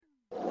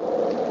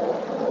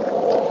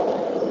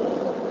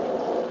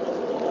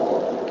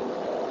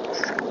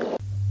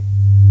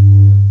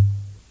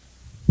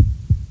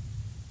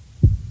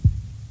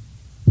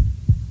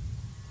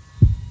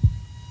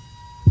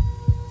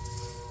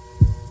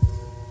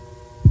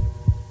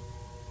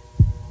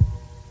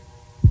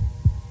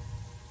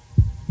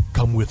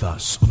Come with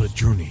us on a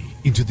journey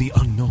into the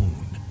unknown,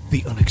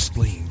 the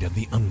unexplained, and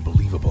the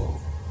unbelievable.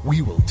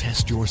 We will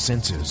test your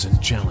senses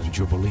and challenge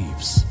your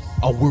beliefs.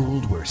 A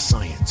world where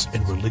science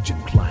and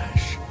religion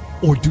clash.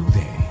 Or do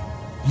they?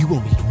 You will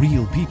meet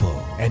real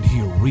people and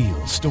hear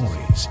real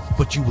stories,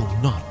 but you will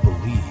not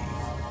believe.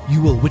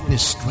 You will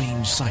witness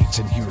strange sights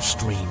and hear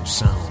strange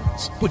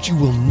sounds, but you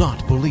will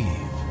not believe.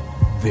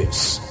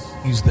 This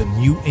is the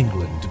New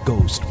England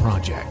Ghost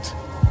Project.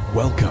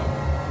 Welcome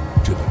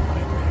to the nightmare.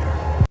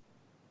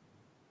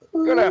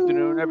 Good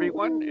afternoon,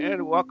 everyone,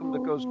 and welcome to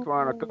Ghost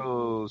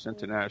Chronicles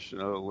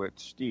International with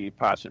Steve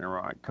Parson and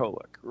Ron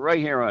Kolick, right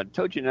here on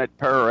TogiNet,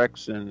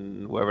 PowerX,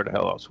 and wherever the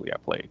hell else we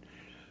have played.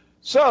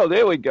 So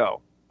there we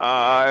go.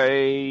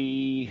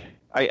 I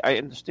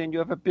understand you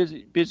have a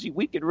busy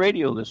week in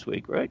radio this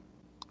week, right?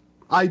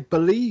 I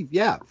believe,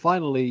 yeah.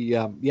 Finally,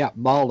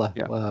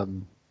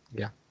 Marla.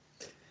 Yeah.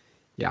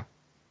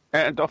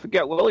 And don't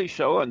forget Willie's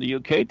show on the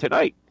UK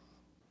tonight.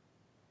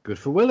 Good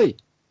for Willie.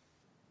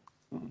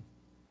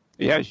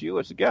 He has you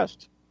as a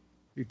guest.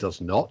 He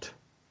does not.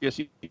 Yes,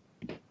 he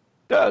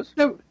does.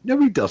 No,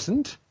 he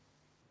doesn't.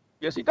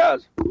 Yes, he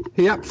does.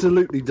 He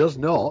absolutely does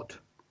not.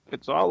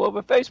 It's all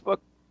over Facebook.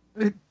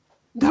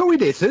 No,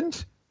 it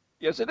isn't.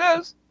 Yes, it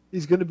is.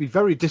 He's going to be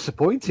very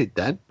disappointed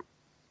then.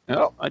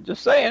 No, I'm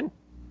just saying.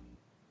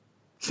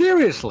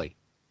 Seriously?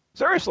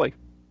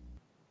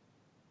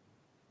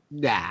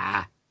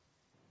 Nah.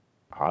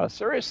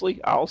 Seriously,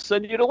 I'll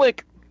send you the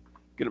link.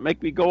 Gonna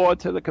make me go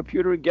onto the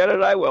computer and get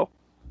it? I will.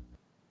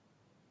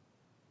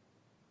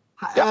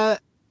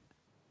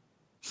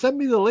 Send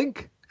me the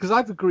link, because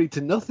I've agreed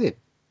to nothing.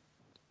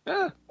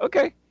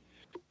 Okay.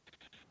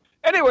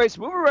 Anyways,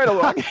 moving right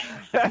along.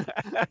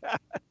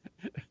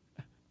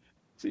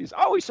 See, there's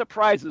always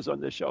surprises on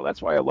this show. That's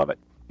why I love it.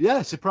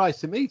 Yeah, surprise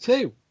to me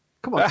too.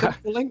 Come on, send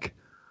me the link.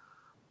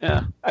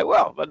 Yeah, I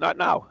will, but not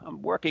now.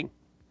 I'm working.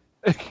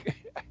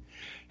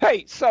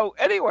 Hey, so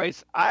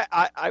anyways,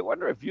 I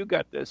wonder if you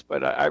got this,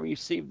 but I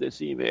received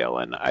this email,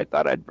 and I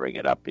thought I'd bring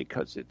it up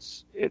because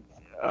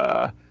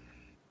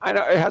I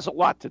know it has a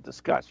lot to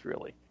discuss,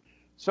 really.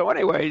 So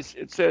anyways,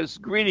 it says,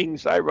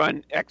 greetings, I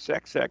run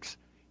XXX,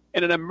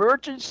 and an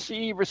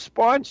emergency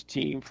response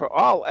team for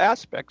all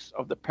aspects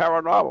of the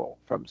paranormal,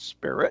 from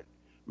spirit,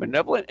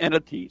 malevolent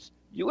entities,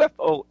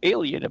 UFO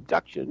alien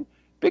abduction,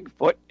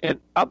 Bigfoot, and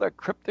other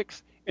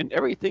cryptics, and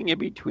everything in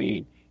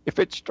between. If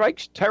it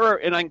strikes terror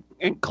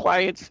in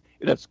clients,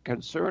 it is a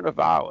concern of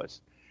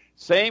ours.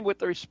 Same with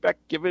the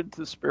respect given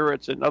to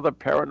spirits and other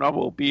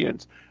paranormal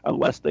beings,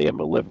 unless they are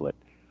malevolent.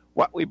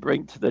 What we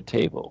bring to the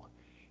table,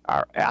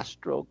 our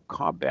astral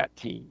combat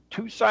team.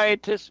 2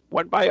 scientists,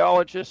 1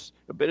 biologist,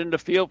 have been in the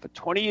field for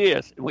 20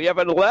 years, and we have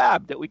a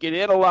lab that we can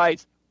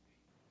analyze,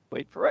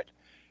 wait for it,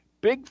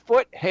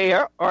 Bigfoot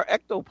hair or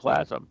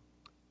ectoplasm.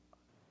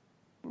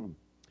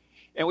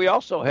 And we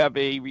also have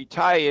a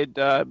retired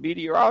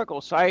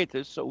meteorological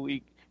scientist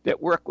that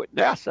work with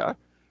NASA,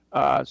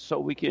 so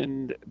we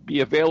can be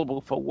available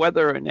for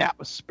weather and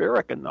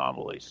atmospheric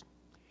anomalies.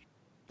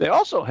 They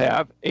also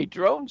have a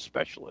drone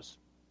specialist.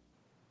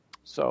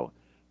 So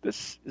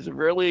this is a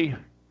really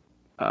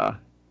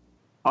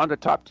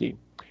on-the-top team.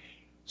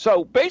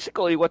 So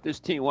basically what this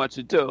team wants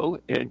to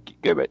do, and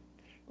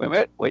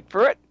wait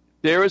for it,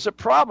 there is a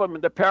problem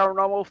in the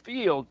paranormal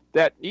field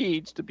that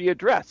needs to be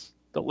addressed.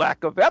 The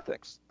lack of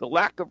ethics, the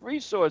lack of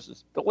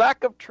resources, the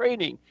lack of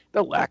training,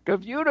 the lack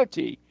of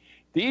unity.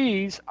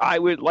 These I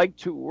would like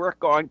to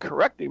work on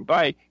correcting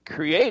by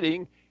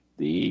creating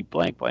the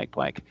blank, blank,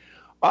 blank.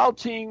 All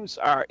teams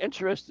are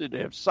interested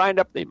and have signed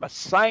up. They must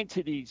sign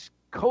to these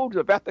codes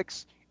of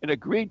ethics and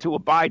agree to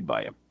abide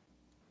by them.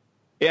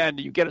 And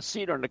you get a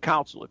seat on the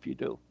council if you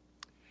do.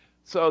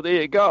 So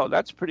there you go.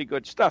 That's pretty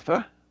good stuff,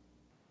 huh?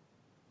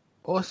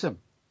 Awesome.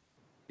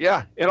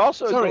 Yeah, it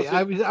also... Sorry,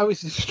 I was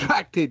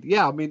distracted.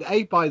 Yeah, I mean,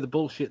 A, by the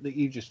bullshit that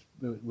you just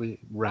were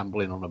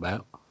rambling on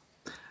about,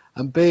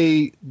 and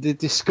B, the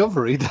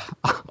discovery that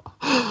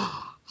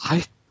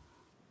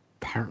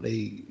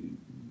apparently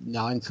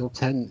 9 till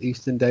 10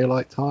 Eastern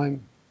Daylight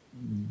Time,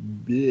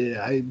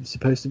 I'm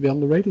supposed to be on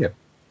the radio.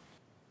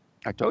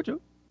 I told you.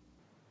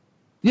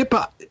 Yeah,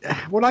 but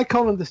what I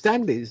can't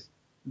understand is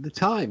the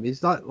time. Is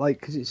that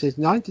because it says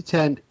 9 to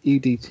 10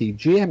 EDT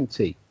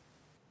GMT?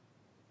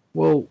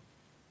 Well...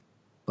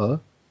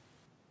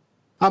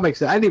 That makes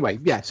sense. Anyway,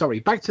 yeah,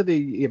 sorry. Back to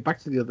the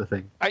other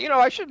thing.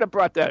 I shouldn't have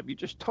brought that up. You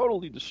just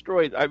totally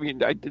destroyed. I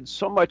mean, I did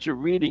so much of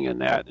reading in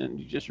that, and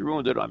you just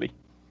ruined it on me.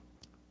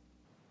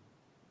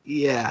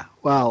 Yeah,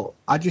 well,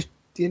 I just,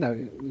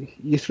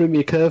 you threw me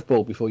a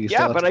curveball before you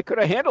started. Yeah, but I could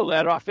have handled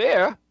that off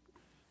air.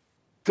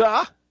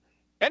 Duh.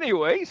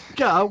 Anyways.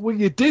 Yeah, well,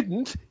 you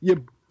didn't.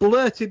 You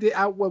blurted it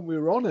out when we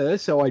were on air,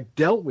 so I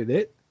dealt with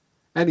it.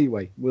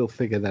 Anyway, we'll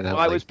figure that out.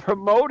 Well, I was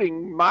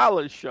promoting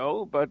Marla's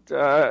show,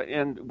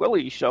 and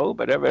Willie's show,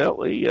 but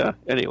evidently,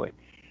 anyway.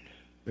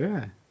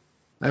 Yeah,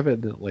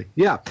 evidently.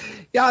 Yeah,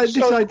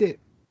 this idea.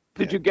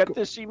 Did you get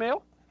this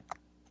email?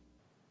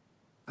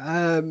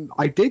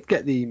 I did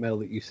get the email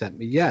that you sent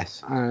me,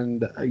 yes.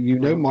 And,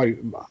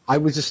 I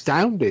was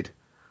astounded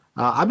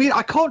I mean,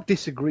 I can't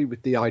disagree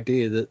with the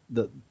idea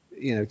that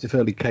it's a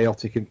fairly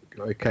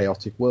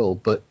chaotic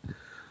world, but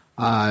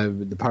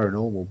the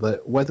paranormal.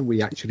 But whether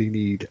we actually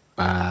need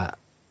a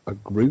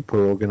group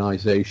or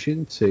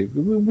organisation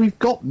we've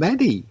got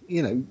many.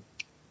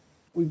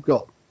 We've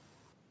got.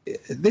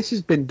 This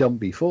has been done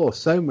before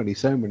so many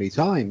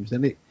times,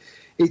 and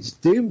it's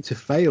doomed to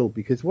fail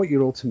because what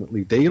you're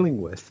ultimately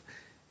dealing with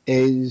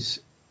is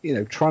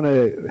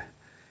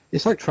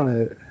it's like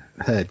trying to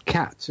herd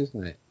cats,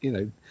 isn't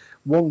it?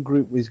 One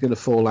group is going to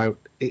fall out.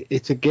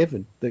 It's a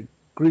given. The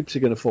groups are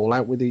going to fall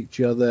out with each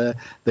other.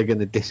 They're going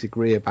to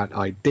disagree about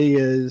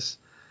ideas.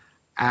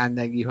 And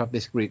then you have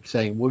this group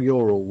saying, well,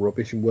 you're all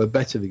rubbish and we're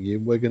better than you.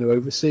 And we're going to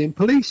oversee and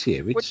police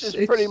you. Which is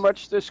pretty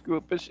much this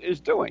group is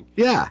doing.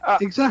 Yeah,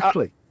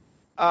 exactly.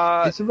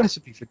 It's a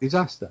recipe for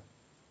disaster.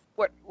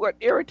 What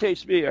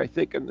irritates me, I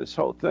think, in this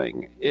whole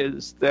thing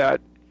is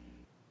that,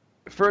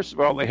 first of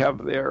all, they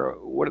have their,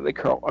 what do they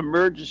call,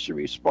 emergency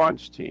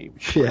response team.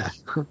 Yeah.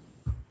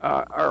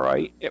 All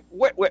right.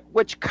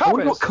 Which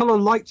covers... What colour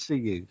lights they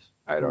use?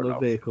 I don't know.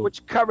 Vehicle.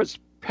 Which covers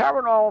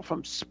paranormal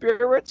from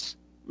spirits,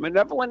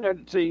 malevolent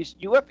entities,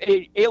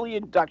 UFO,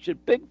 alien abduction,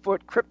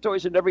 Bigfoot,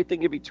 cryptoids, and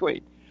everything in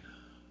between.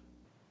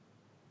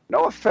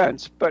 No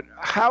offense, but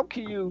how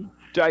can you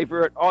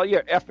divert all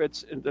your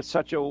efforts into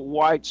such a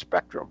wide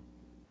spectrum?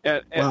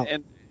 And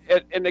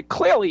it's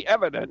clearly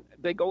evident.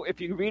 They go,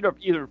 if you read up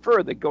even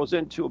further, it goes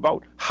into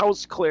about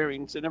house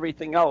clearings and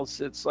everything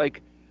else. It's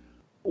like,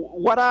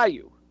 what are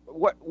you?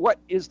 What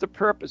is the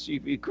purpose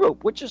of your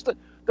group? Which is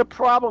the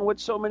problem with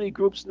so many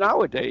groups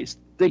nowadays.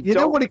 You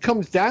know what it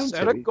comes down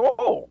set to? a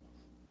goal.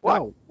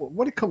 Well,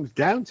 what it comes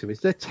down to is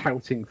they're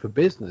touting for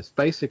business.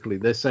 Basically,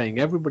 they're saying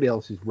everybody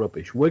else is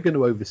rubbish. We're going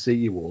to oversee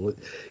you all,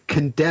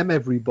 condemn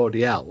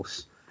everybody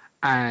else,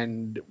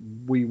 and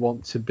we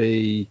want to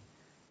be,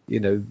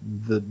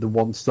 the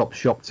one-stop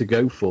shop to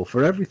go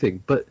for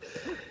everything. But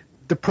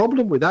the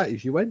problem with that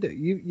is you end up.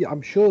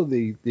 I'm sure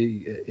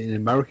in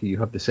America you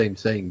have the same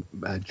saying: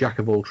 "Jack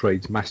of all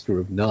trades, master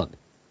of none."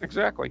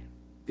 Exactly.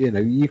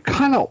 You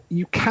cannot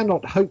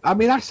hope. I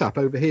mean, ASAP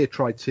over here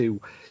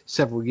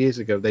several years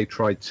ago, they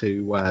tried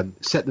to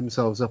set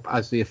themselves up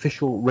as the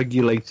official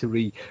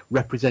regulatory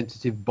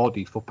representative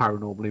body for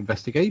paranormal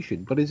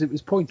investigation. But as it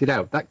was pointed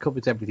out, that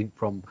covers everything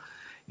from,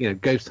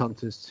 ghost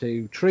hunters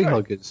to tree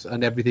huggers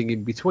and everything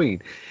in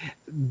between.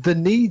 The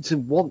needs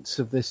and wants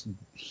of this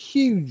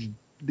hugely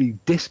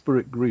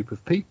disparate group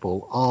of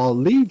people are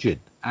legion,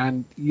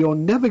 and you're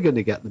never going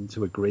to get them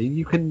to agree.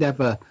 You can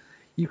never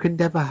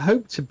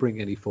hope to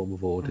bring any form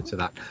of order to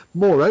that.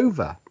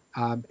 Moreover,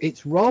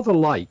 it's rather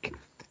like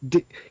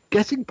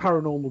getting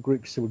paranormal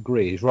groups to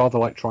agree is rather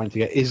like trying to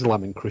get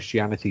Islam and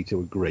Christianity to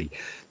agree.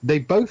 They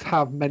both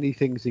have many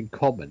things in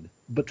common,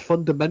 but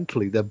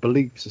fundamentally their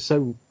beliefs are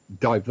so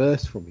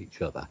diverse from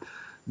each other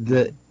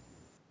that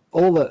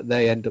all that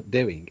they end up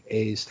doing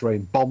is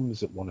throwing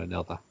bombs at one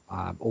another,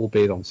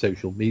 albeit on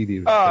social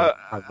media.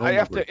 I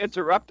have to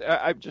interrupt.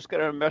 I've just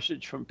got a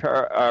message from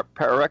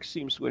Pararex.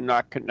 Seems we're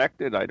not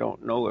connected. I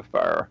don't know if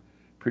our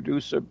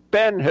producer,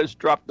 Ben, has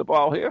dropped the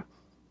ball here.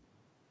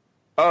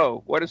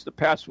 Oh, what is the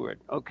password?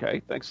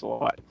 Okay, thanks a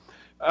lot.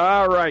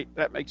 All right,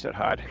 that makes it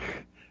hard.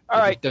 All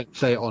right. Don't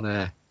say it on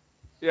air.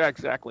 Yeah,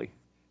 exactly.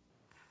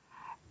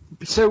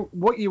 So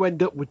what you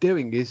end up with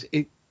doing is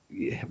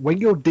when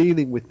you're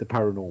dealing with the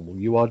paranormal,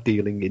 you are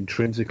dealing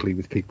intrinsically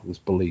with people's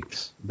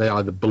beliefs. They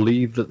either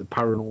believe that the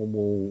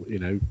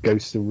paranormal,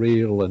 ghosts are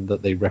real and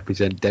that they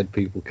represent dead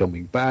people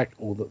coming back,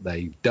 or that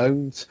they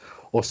don't,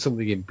 or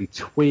something in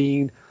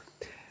between.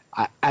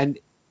 And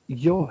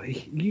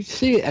you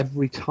see it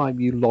every time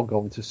you log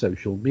on to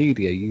social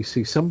media. You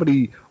see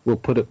somebody will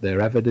put up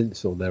their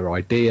evidence or their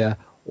idea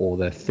or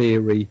their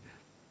theory,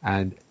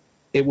 and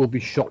it will be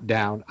shot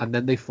down, and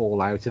then they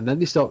fall out, and then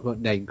they start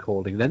name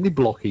calling, then they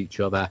block each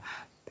other,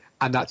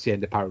 and that's the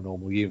end of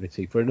paranormal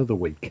unity for another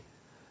week.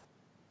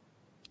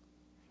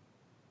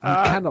 You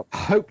cannot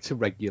hope to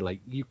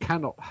regulate. You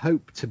cannot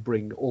hope to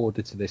bring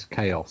order to this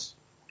chaos.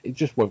 It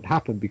just won't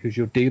happen because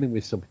you're dealing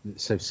with something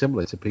that's so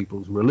similar to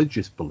people's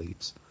religious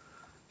beliefs.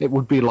 It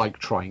would be like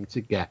trying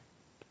to get...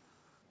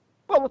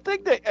 Well, the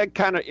thing that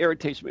kind of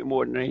irritates me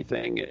more than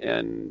anything,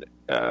 and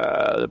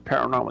the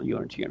paranormal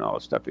unity and all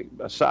that stuff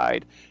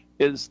aside,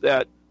 is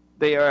that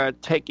they are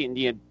taking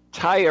the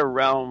entire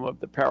realm of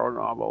the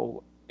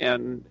paranormal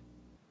and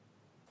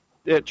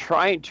they're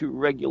trying to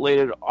regulate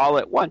it all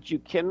at once. You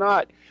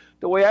cannot,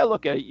 the way I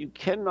look at it, you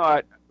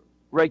cannot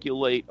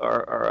regulate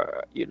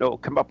or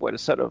come up with a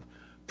set of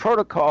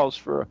protocols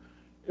for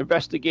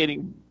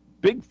investigating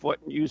Bigfoot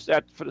and use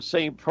that for the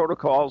same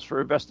protocols for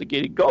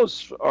investigating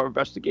ghosts or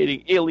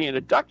investigating alien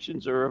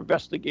abductions or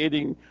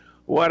investigating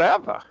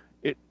whatever.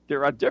 They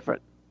are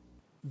different.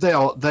 They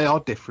are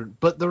different,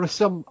 but there are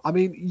some. I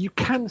mean, you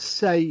can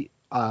say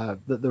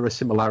that there are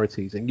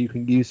similarities, and you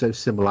can use those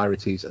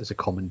similarities as a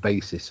common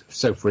basis.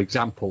 So, for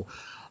example,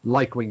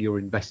 like when you're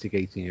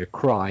investigating a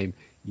crime,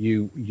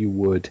 you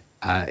would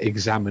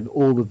examine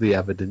all of the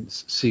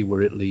evidence, see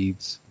where it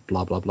leads,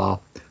 blah blah blah,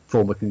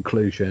 form a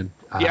conclusion,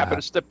 Yeah, but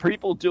it's the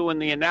people doing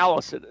the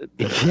analysis.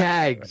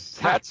 Yeah,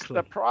 exactly. That's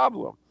the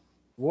problem.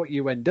 What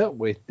you end up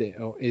with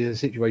is a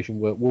situation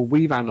where, well,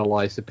 we've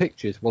analysed the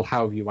pictures. Well,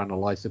 how have you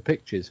analysed the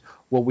pictures?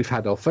 Well, we've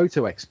had our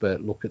photo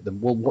expert look at them.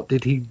 Well, what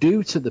did he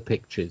do to the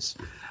pictures?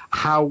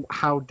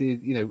 How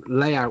did,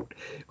 layout?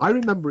 I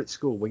remember at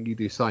school, when you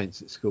do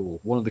science at school,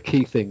 one of the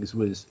key things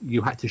was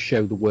you had to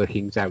show the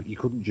workings out. You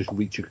couldn't just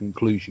reach a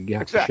conclusion. You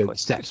had to show the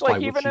steps it's like by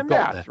even which you in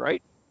got math, there.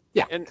 right?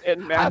 Yeah.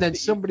 In math, and then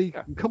somebody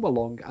can come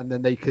along and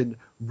then they can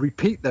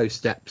repeat those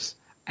steps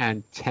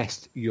and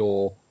test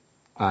your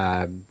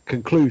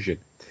conclusion.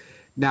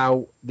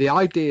 Now, the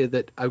idea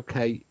that,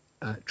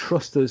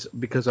 trust us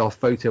because our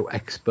photo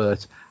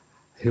expert,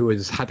 who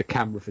has had a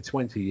camera for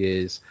 20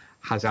 years,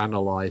 has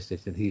analysed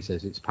it and he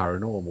says it's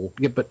paranormal.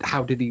 Yeah, but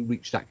how did he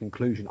reach that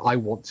conclusion? I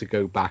want to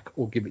go back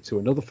or give it to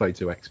another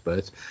photo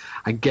expert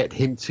and get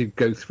him to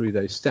go through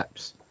those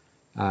steps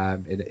in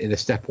a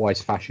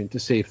stepwise fashion to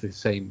see if the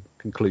same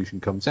conclusion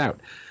comes out.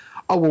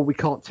 Oh, well, we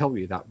can't tell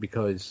you that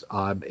because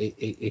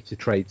it's a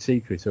trade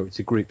secret or it's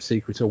a group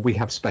secret or we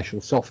have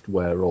special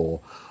software or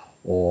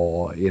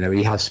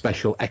he has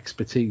special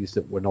expertise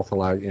that we're not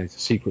allowed, it's a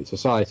secret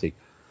society.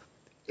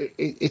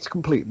 It's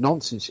complete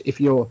nonsense. If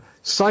your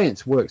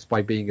science works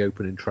by being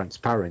open and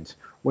transparent,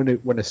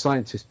 when a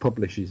scientist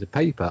publishes a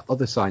paper,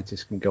 other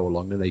scientists can go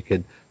along and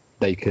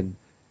they can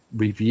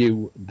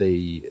review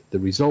the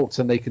results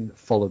and they can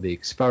follow the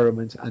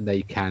experiment and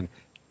they can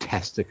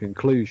test the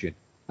conclusion,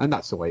 and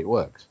that's the way it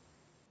works.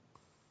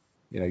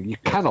 You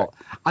cannot.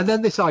 And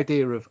then this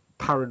idea of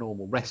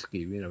paranormal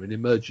rescue, an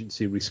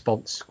emergency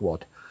response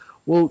squad.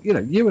 Well,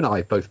 you and I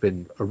have both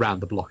been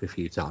around the block a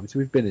few times.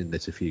 We've been in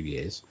this a few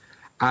years.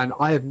 And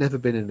I have never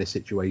been in a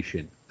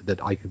situation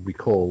that I can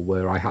recall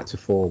where I had to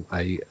form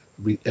a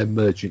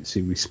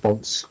emergency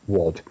response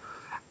squad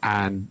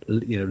and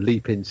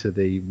leap into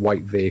the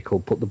white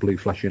vehicle, put the blue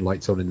flashing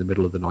lights on in the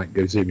middle of the night,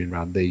 go zooming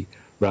around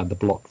the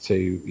block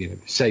to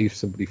save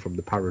somebody from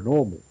the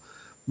paranormal.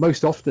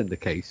 Most often the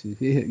case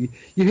is you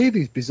hear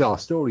these bizarre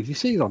stories. You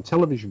see it on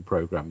television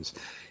programs.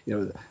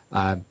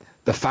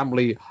 The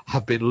family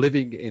have been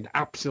living in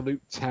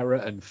absolute terror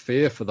and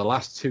fear for the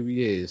last 2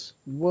 years.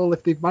 Well,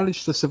 if they've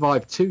managed to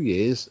survive 2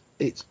 years,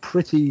 it's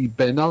pretty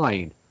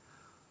benign.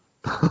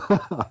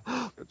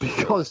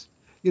 Because,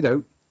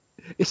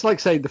 it's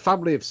like saying the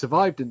family have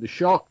survived in the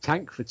shark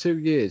tank for 2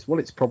 years. Well,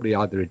 it's probably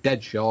either a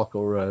dead shark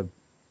or a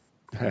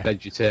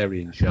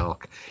vegetarian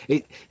shark.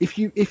 If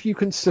you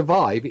can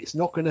survive, it's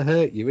not going to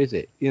hurt you, is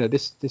it?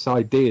 This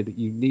idea that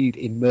you need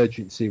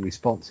emergency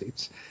response,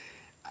 it's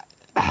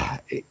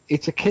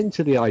akin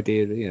to the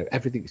idea that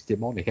everything's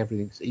demonic,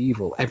 everything's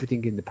evil,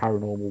 everything in the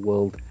paranormal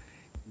world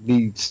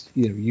needs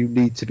you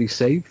need to be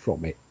saved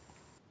from it.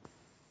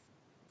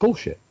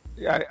 Bullshit.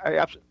 Yeah,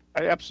 I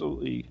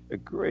absolutely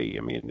agree.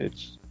 I mean,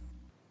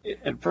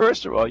 and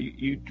first of all,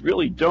 you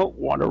really don't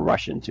want to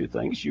rush into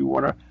things. You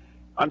want to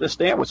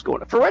understand what's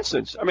going on. For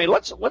instance, I mean,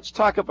 let's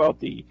talk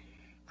about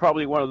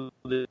probably one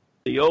of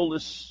the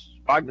oldest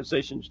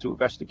organizations to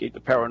investigate the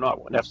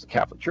paranormal, and that's the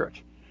Catholic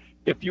Church.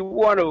 If you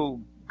want to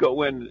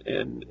go in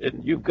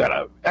and you've got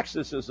an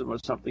exorcism or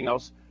something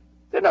else,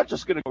 they're not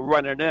just going to go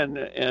running in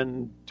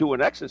and do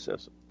an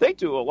exorcism. They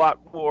do a lot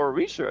more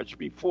research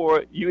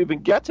before you even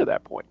get to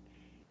that point.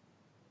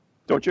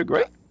 Don't you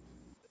agree?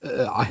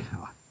 I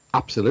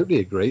absolutely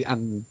agree.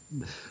 And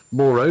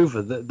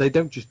moreover, they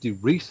don't just do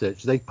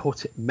research, they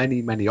put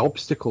many, many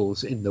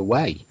obstacles in the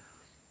way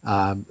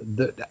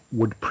that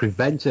would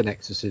prevent an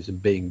exorcism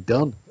being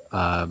done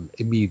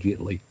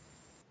immediately.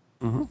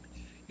 Mm-hmm.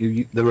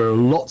 There are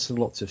lots and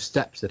lots of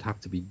steps that have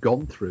to be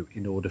gone through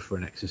in order for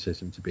an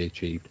exorcism to be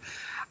achieved.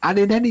 And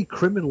in any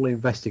criminal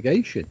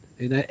investigation,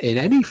 in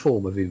any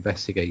form of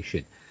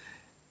investigation,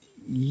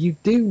 you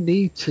do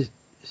need to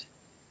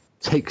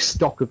take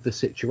stock of the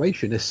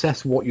situation,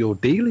 assess what you're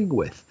dealing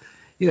with.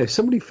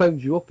 Somebody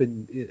phones you up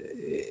and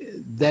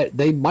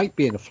they might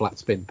be in a flat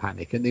spin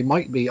panic and they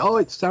might be, oh,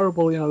 it's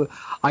terrible,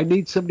 I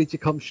need somebody to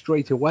come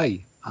straight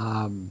away.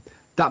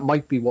 That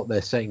might be what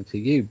they're saying to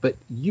you, but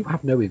you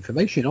have no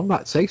information on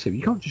that say-so.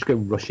 You can't just go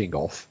rushing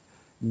off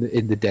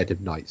in the dead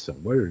of night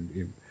somewhere.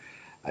 And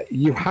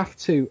you have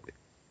to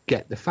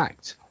get the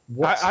facts.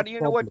 How do you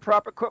know what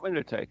proper equipment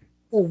to take?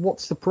 Well,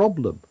 what's the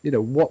problem?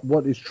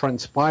 What is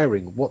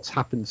transpiring? What's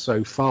happened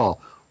so far?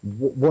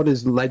 What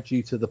has led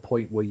you to the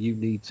point where you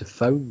need to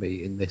phone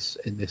me in this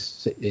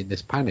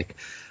panic?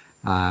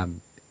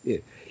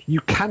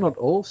 You cannot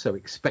also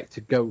expect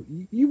to go.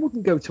 You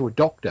wouldn't go to a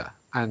doctor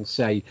and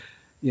say,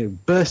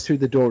 burst through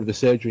the door of the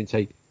surgery and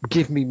say,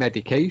 give me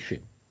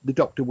medication. The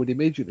doctor would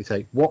immediately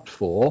say, what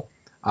for?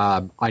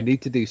 I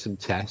need to do some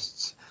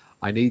tests.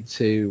 I need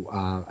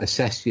to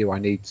assess you. I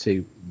need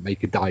to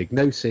make a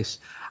diagnosis.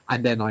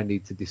 And then I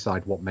need to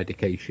decide what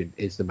medication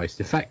is the most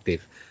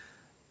effective.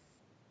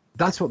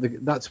 That's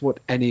what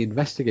any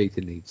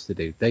investigator needs to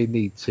do. They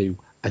need to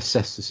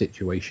assess the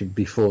situation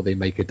before they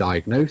make a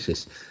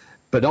diagnosis.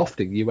 But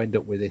often you end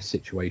up with this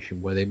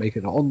situation where they make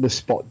an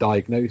on-the-spot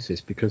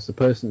diagnosis because the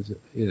person's,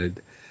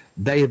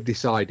 they have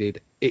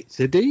decided it's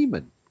a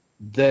demon.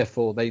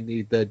 Therefore, they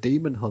need their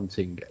demon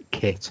hunting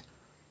kit.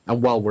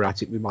 And while we're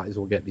at it, we might as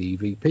well get the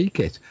EVP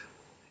kit.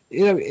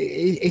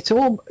 It's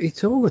all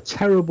a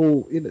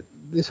terrible.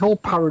 This whole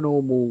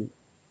paranormal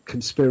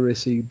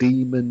conspiracy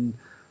demon.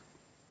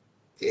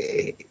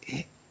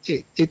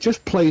 It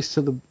just plays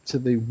to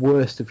the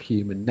worst of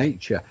human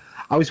nature.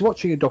 I was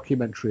watching a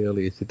documentary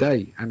earlier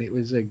today, and it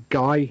was a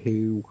guy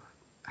who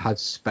had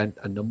spent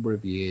a number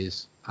of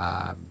years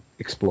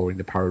exploring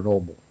the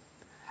paranormal,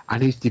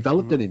 and he's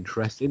developed an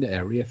interest in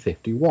Area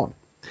 51.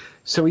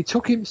 So he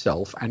took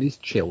himself and his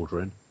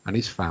children and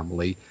his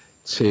family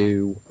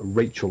to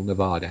Rachel,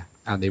 Nevada,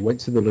 and they went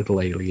to the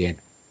Little Alien.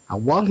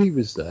 And while he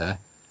was there,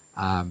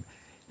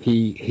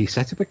 he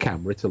set up a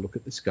camera to look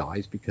at the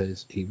skies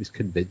because he was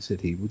convinced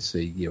that he would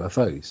see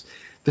UFOs.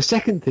 The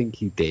second thing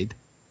he did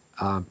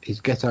is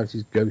get out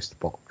his ghost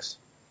box,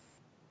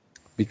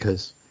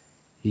 because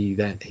he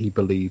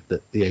believed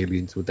that the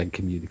aliens would then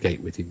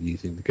communicate with him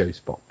using the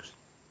ghost box.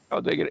 Oh,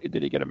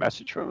 did he get a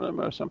message from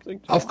them or something?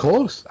 Of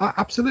course,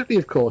 absolutely,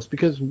 of course,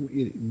 because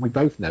we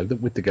both know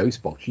that with the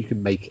ghost box you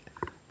can make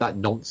that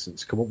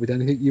nonsense come up with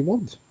anything you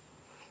want.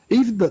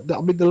 Even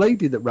the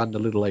lady that ran the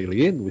Little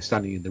Alien was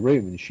standing in the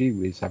room, and she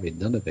was having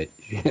none of it.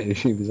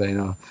 She was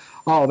saying,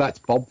 "Oh, that's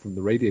Bob from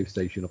the radio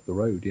station up the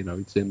road.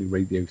 It's the only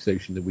radio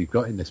station that we've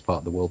got in this part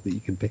of the world that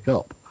you can pick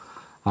up."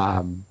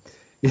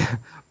 Yeah,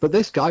 but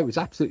this guy was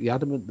absolutely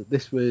adamant that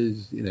this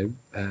was,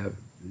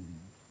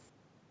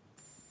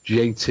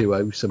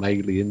 J2O, some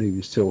alien who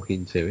was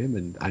talking to him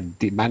and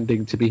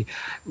demanding to be,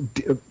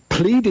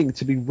 pleading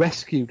to be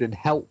rescued and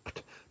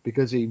helped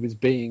because he was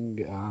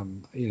being,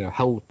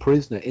 held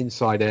prisoner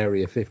inside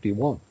Area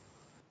 51.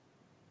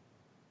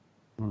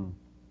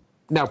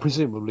 Now,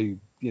 presumably,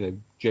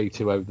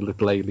 J2O, the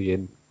Little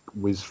Alien,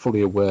 was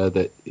fully aware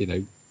that,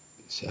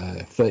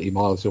 30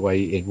 miles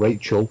away in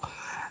Rachel,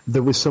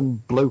 there was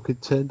some bloke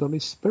had turned on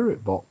his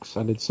spirit box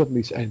and had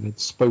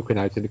spoken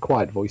out in a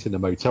quiet voice in a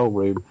motel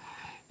room.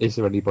 Is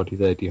there anybody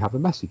there? Do you have a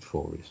message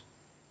for us?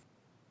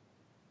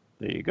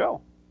 There you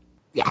go.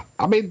 Yeah,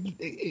 I mean,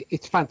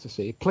 it's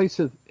fantasy. It plays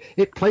to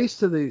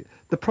the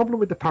problem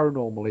with the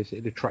paranormal is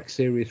it attracts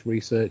serious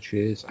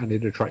researchers and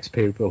it attracts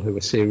people who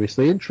are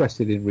seriously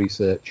interested in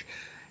research.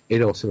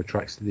 It also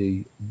attracts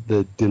the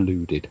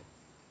deluded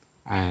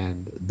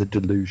and the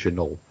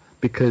delusional,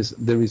 because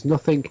there is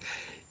nothing.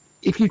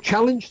 If you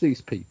challenge these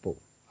people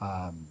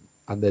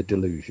and their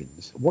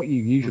delusions, what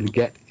you usually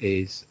get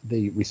is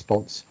the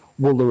response,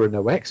 well, there are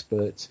no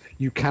experts.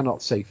 You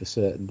cannot say for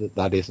certain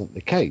that isn't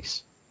the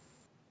case.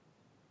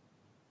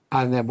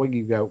 And then when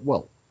you go,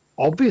 well,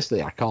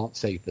 obviously I can't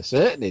say for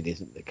certain it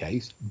isn't the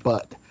case,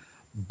 but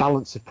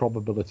balance of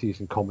probabilities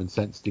and common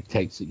sense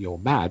dictates that you're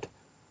mad.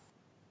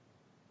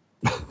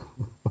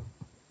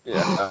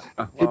 Yeah.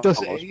 Well, It does.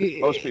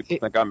 Most people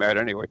think I'm mad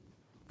anyway.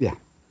 Yeah.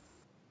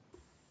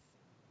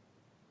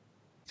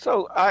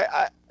 So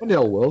Funny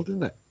old world,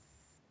 isn't it?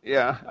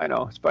 Yeah, I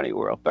know, it's a funny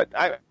world, but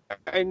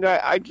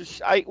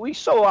we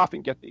so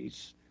often get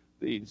these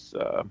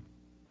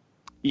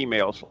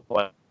emails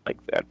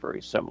like that,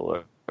 very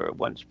similar.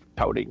 One's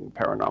touting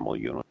paranormal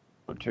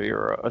unity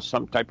or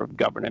some type of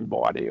governing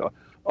body or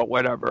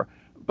whatever.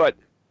 But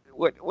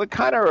what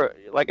kind of,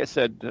 like I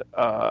said,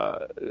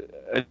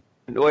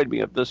 annoyed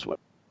me of this one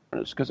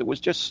is because it was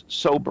just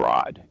so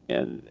broad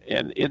in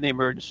the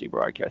emergency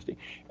broadcasting,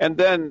 and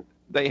then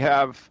they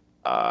have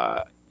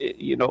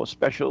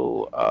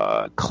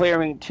special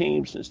clearing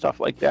teams and stuff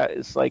like that.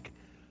 It's like,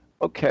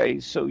 okay,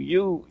 so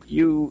you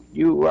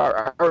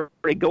are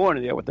already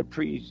going there with the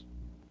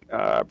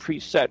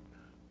preset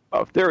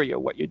theory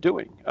of what you're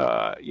doing.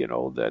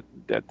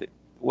 That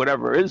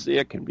whatever is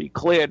there can be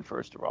cleared.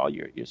 First of all,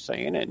 you're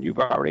saying, and you've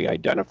already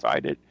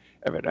identified it,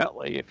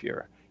 evidently, if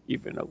you're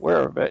even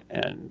aware of it.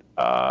 And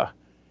I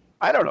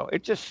don't know.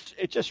 It just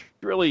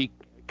really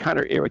kind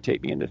of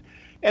irritate me.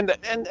 And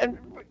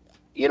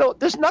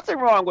there's nothing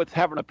wrong with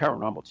having a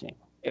paranormal team.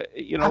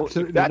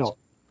 Absolutely not.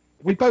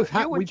 We both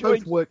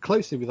work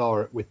closely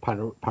with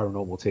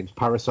paranormal teams,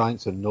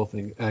 Parascience and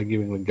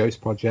New England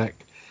Ghost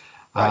Project.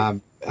 Right.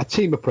 A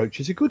team approach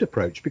is a good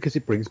approach because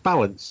it brings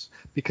balance.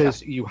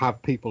 Because you have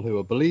people who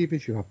are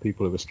believers, you have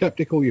people who are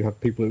skeptical, you have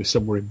people who are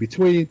somewhere in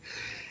between.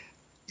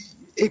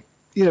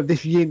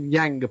 This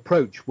yin-yang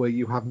approach where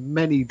you have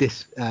many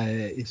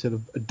sort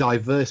of a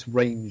diverse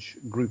range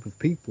group of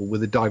people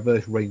with a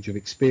diverse range of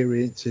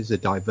experiences, a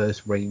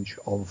diverse range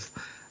of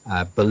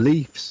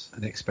beliefs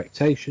and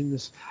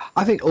expectations,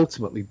 I think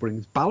ultimately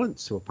brings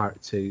balance to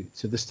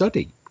the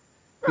study.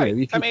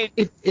 Right.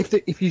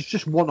 If you're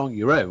just one on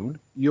your own,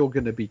 you're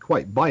going to be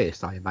quite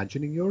biased, I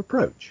imagine, in your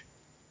approach.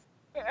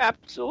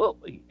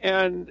 Absolutely.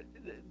 And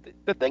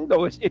the thing,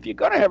 though, is if you're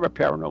going to have a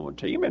paranormal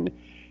team and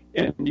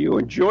you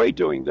enjoy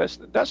doing this,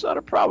 that's not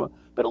a problem.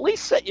 But at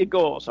least set your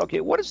goals.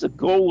 Okay, what is the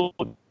goal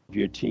of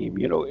your team?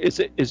 Is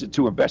it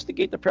to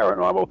investigate the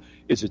paranormal?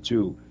 Is it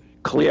to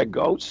clear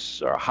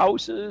ghosts or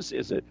houses?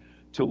 Is it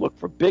to look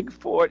for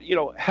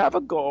Bigfoot? Have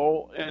a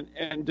goal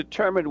and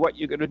determine what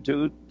you're going to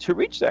do to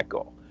reach that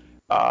goal.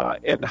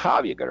 and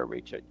how you're going to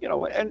reach it.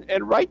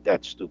 And write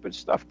that stupid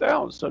stuff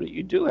down so that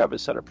you do have a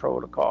set of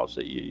protocols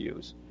that you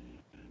use,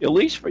 at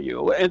least for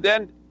you. And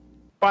then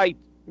by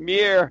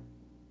mere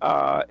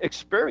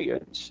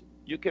experience,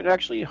 you can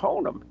actually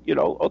hone them.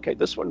 Okay,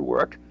 this one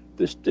worked.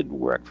 This didn't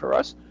work for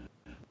us.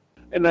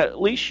 And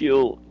at least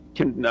you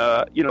can,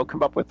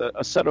 come up with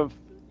a set of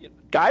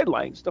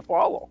guidelines to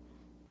follow.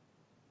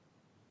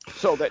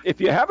 So that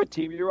if you have a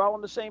team, you're all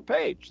on the same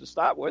page to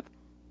start with.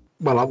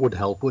 Well, that would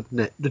help, wouldn't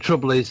it? The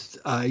trouble is,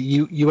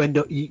 you end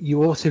up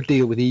you also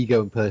deal with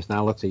ego and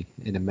personality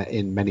in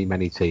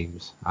many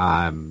teams,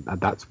 and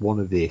that's one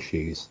of the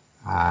issues.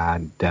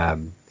 And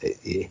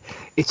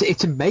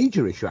it's a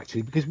major issue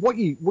actually, because what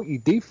you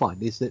do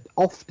find is that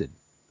often,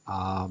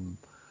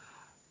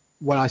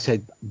 when I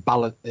say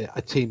balance,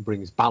 a team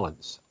brings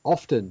balance.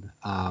 Often,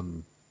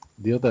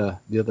 the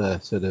other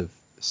sort of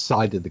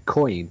side of the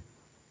coin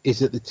is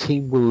that the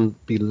team will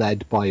be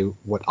led by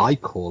what I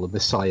call a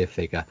messiah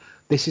figure.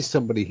 This is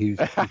somebody who's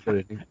got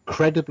an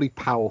incredibly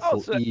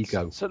powerful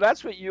ego. So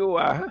that's what you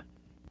are, huh?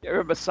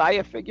 You're a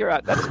messiah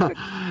figure? That's good.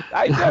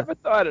 I never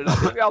thought of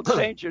that. Maybe I'll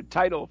change your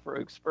title for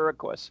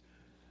Expiricus.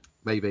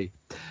 Maybe.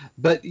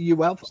 But you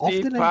will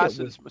often end up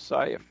with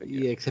messiah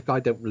figure. Yeah, except I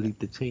don't lead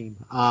the team.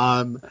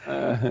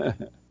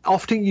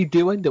 Often you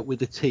do end up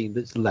with a team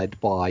that's led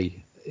by,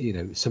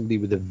 somebody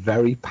with a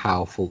very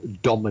powerful,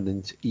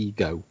 dominant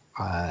ego.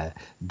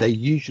 They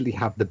usually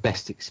have the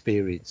best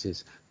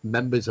experiences.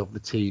 Members of the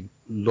team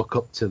look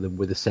up to them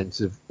with a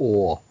sense of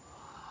awe.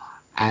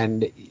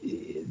 And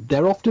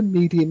they're often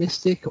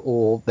mediumistic,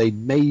 or they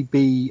may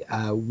be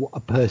a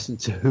person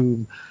to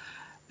whom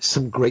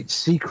some great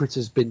secret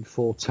has been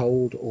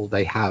foretold, or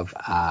they have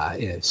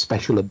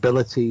special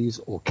abilities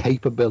or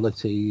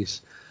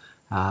capabilities.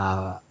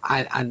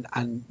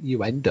 And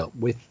you end up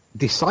with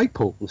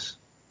disciples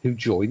who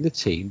join the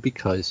team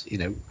because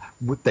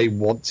they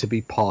want to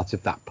be part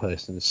of that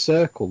person's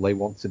circle. They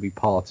want to be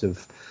part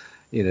of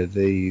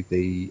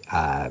the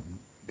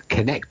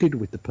connected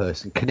with the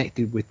person,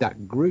 connected with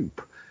that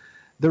group.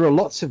 There are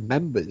lots of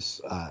members,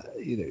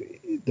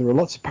 there are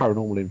lots of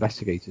paranormal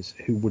investigators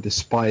who would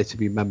aspire to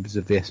be members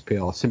of the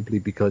SPR simply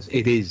because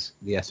it is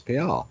the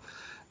SPR.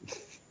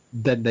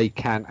 Then they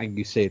can, and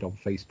you see it on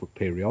Facebook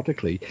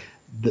periodically,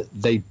 that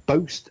they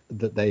boast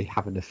that they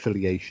have an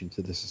affiliation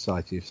to the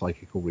Society of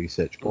Psychical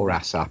Research or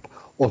ASAP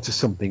or to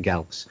something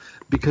else,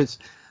 because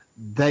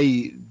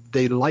they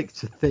like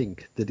to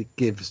think that it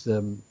gives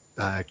them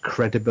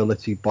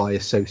credibility by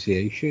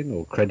association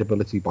or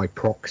credibility by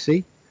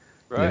proxy.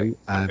 Right.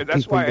 And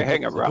that's why I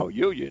hang around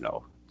you,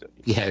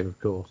 Yeah, of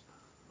course.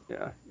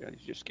 Yeah, you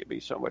just give me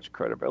so much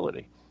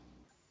credibility.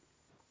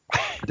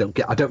 I don't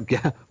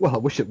get. Well, I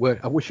wish it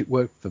worked. I wish it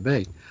worked for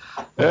me.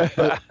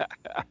 But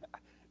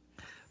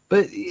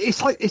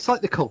it's like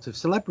the cult of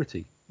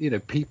celebrity.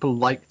 People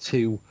like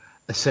to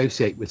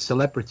associate with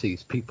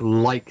celebrities.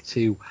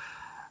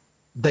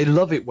 They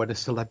love it when a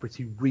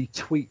celebrity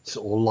retweets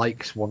or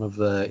likes one of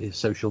the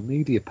social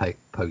media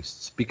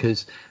posts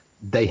because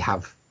they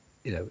have,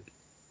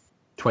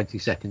 20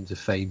 seconds of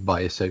fame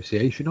by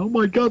association. Oh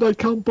my God, I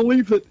can't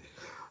believe that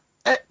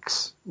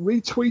X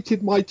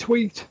retweeted my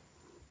tweet.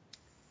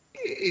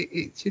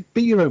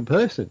 Be your own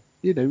person,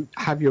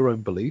 have your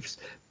own beliefs,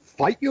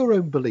 fight your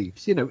own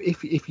beliefs.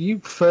 If you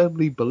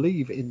firmly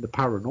believe in the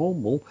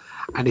paranormal,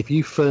 and if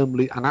you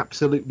firmly and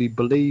absolutely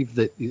believe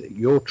that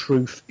your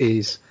truth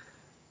is,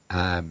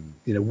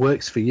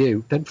 works for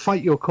you, then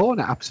fight your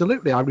corner.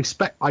 Absolutely. I'd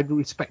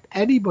respect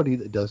anybody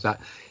that does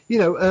that.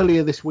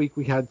 Earlier this week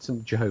we had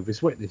some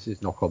Jehovah's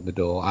Witnesses knock on the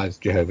door, as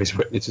Jehovah's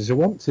Witnesses are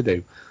wont to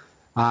do.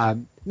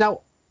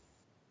 Now,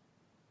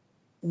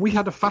 we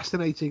had a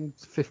fascinating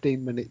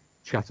 15-minute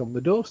chat on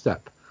the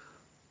doorstep.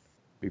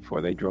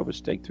 Before they drove a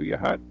stake through your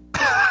heart?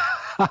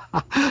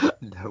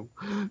 No.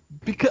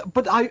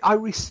 But I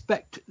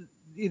respect,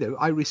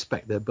 I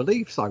respect their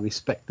beliefs. I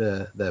respect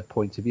their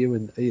point of view.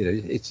 And,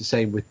 it's the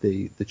same with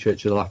the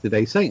Church of the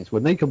Latter-day Saints.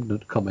 When they come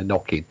a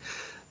knocking,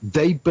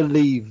 they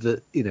believe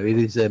that, it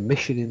is their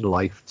mission in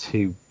life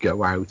to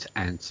go out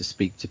and to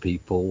speak to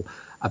people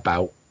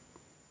about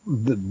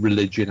the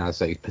religion as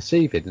they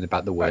perceive it and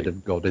about the word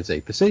of God as they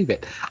perceive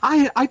it.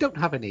 I don't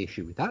have any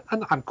issue with that,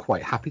 and I'm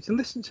quite happy to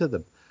listen to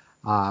them.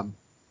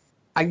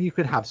 And you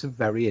can have some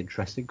very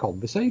interesting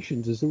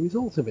conversations as a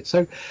result of it.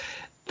 So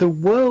the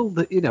world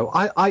that,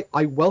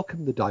 I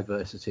welcome the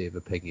diversity of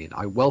opinion.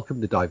 I welcome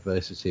the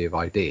diversity of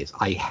ideas.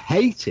 I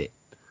hate it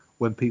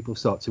when people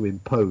start to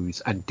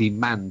impose and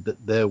demand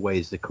that their way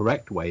is the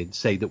correct way and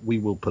say that we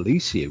will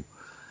police you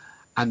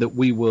and that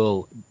we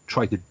will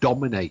try to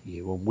dominate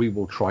you and we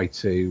will try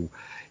to,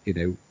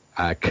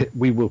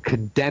 we will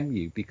condemn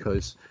you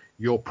because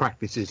your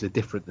practices are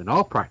different than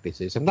our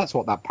practices. And that's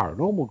what that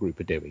paranormal group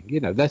are doing.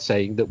 They're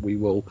saying that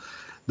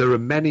there are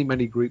many,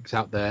 many groups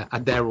out there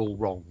and they're all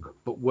wrong,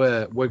 but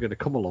we're going to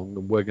come along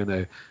and we're going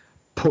to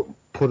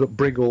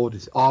bring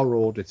our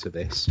order to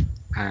this,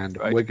 and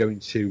we're going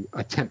to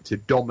attempt to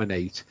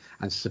dominate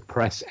and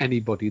suppress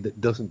anybody that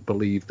doesn't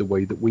believe the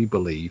way that we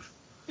believe.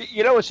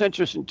 What's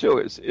interesting too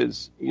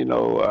is you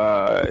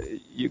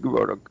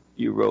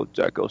you wrote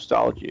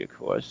Ghostology, of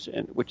course,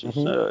 and which is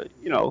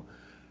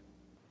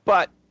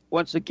but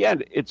once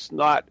again, it's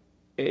not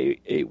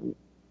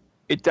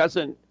it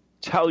doesn't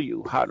tell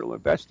you how to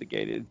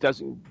investigate it. It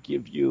doesn't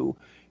give you,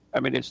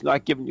 it's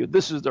not giving you,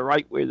 this is the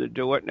right way to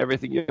do it and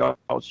everything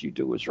else you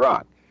do is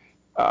wrong.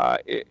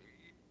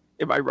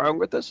 Am I wrong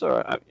with this?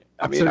 Or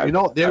Absolutely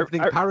not. The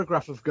opening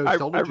paragraph of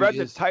Ghostology I read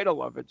the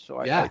title of it, so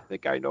I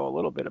think I know a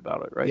little bit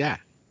about it, right? Yeah.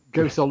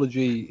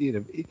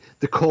 Ghostology,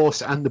 the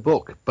course and the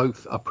book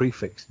both are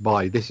prefixed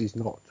by, this is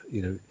not,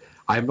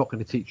 I am not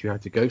going to teach you how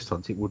to ghost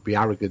hunt. It would be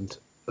arrogant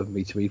of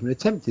me to even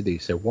attempt to do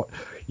so. What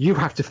you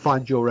have to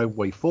find your own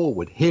way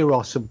forward. Here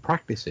are some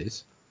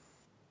practices.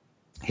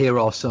 Here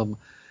are some,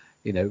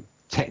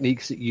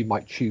 techniques that you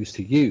might choose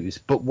to use.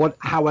 But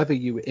however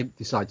you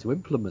decide to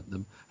implement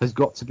them has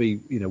got to be,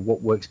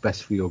 what works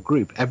best for your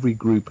group. Every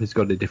group has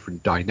got a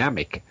different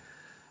dynamic.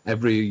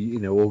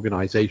 Every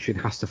organization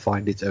has to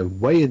find its own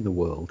way in the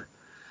world,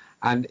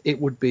 and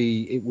it would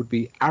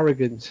be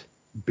arrogant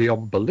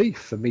beyond belief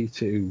for me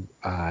to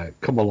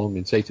come along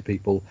and say to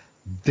people,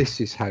 this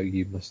is how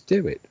you must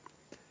do it.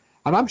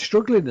 And I'm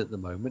struggling at the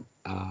moment,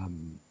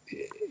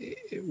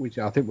 which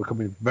I think we're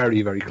coming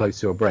very, very close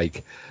to a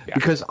break,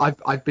 because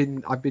I've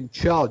been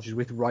charged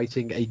with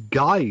writing a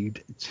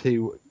guide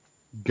to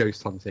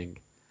ghost hunting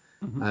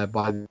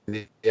by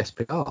the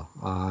SPR,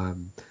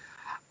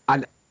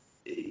 and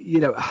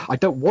I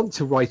don't want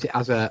to write it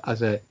as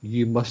a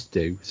you must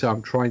do. So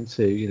I'm trying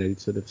to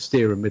sort of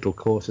steer a middle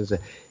course as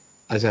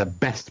a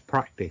best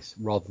practice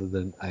rather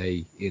than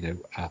a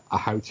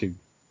how to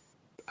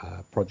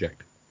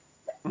project,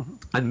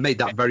 and made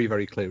that very,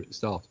 very clear at the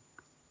start.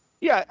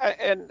 Yeah,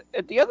 and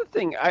the other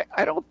thing,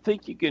 I don't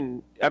think you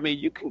can.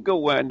 You can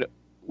go in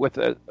with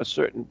a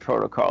certain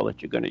protocol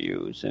that you're going to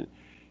use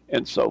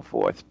and so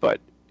forth, but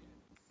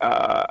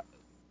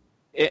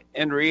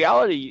in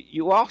reality,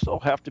 you also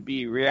have to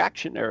be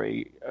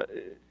reactionary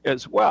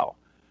as well.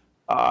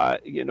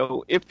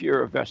 If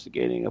you're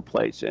investigating a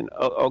place and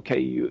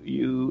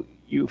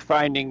you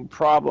finding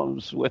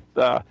problems with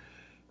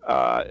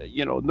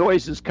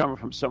noises coming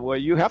from somewhere,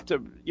 you have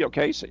to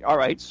say, all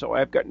right, so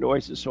I've got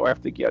noises, so I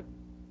have to get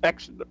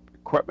X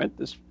equipment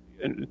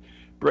and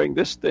bring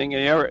this thing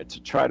in here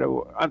to try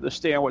to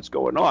understand what's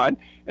going on.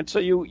 And so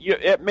you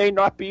it may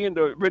not be in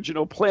the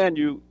original plan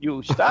you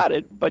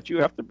started, but you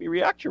have to be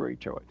reactionary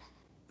to it.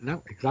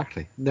 No,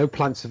 exactly. No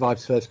plan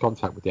survives first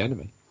contact with the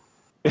enemy.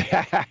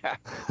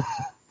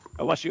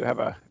 Unless you have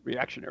a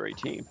reactionary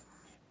team.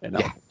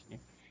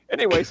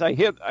 Anyways, I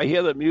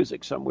hear the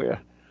music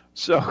somewhere.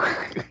 So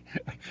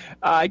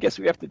I guess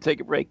we have to take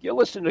a break. You're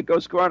listening to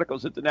Ghost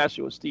Chronicles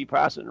International with Steve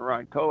Parson and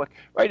Ron Kolick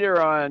right here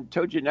on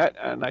TogiNet,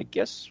 and I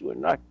guess we're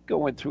not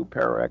going through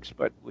Parax,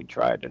 but we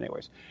tried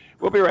anyways.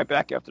 We'll be right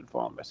back after the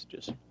following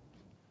messages.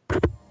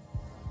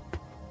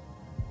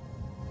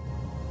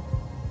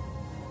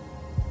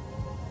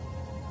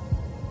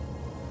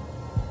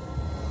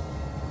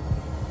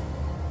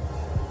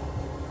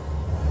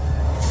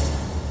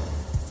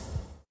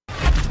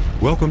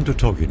 Welcome to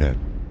TogiNet,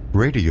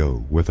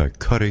 radio with a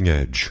cutting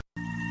edge.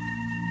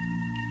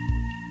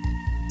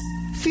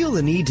 Feel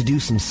the need to do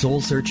some soul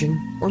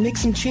searching or make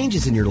some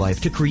changes in your life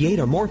to create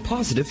a more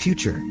positive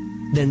future?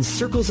 Then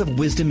Circles of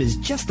Wisdom is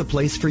just the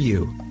place for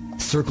you.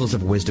 Circles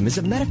of Wisdom is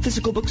a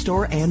metaphysical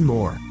bookstore and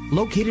more,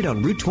 located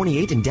on Route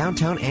 28 in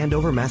downtown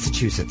Andover,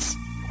 Massachusetts.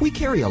 We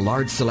carry a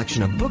large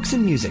selection of books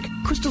and music,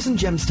 crystals and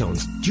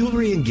gemstones,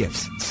 jewelry and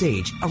gifts,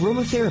 sage,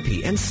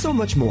 aromatherapy, and so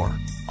much more,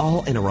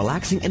 all in a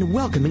relaxing and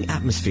welcoming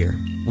atmosphere.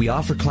 We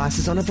offer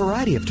classes on a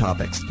variety of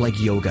topics like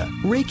yoga,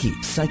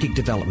 Reiki, psychic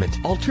development,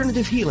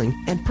 alternative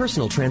healing, and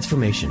personal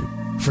transformation.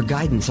 For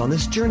guidance on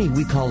this journey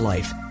we call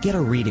life, get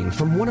a reading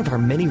from one of our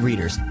many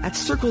readers at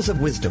Circles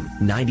of Wisdom,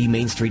 90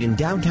 Main Street in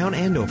downtown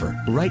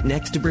Andover, right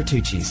next to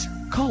Bertucci's.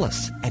 Call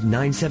us at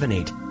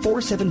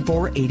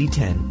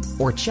 978-474-8010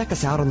 or check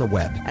us out on the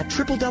web at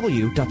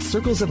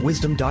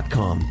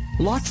www.circlesofwisdom.com.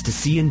 Lots to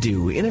see and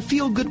do in a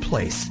feel-good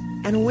place,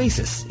 an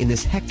oasis in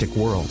this hectic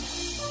world.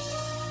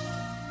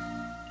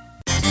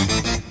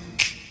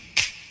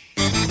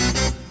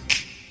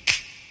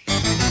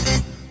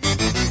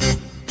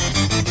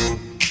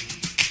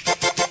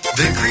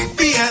 They're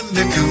creepy and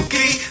they're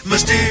kooky,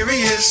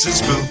 mysterious and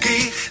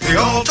spooky. They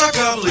all talk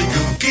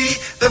gobbledygooky,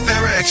 the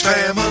Parax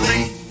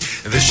family.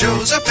 The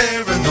shows are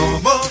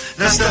paranormal,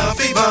 not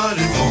stuffy but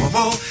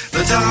informal.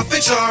 The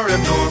topics are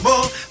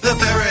abnormal, the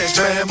Parax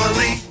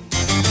family.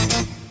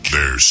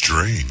 They're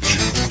strange,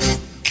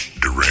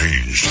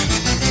 deranged,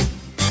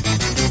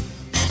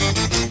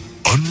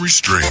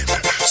 unrestrained.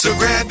 So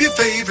grab your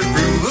favorite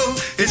brew,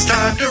 it's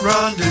time to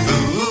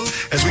rendezvous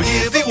as we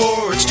give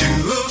awards to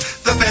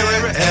the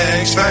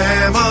Parax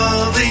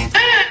family.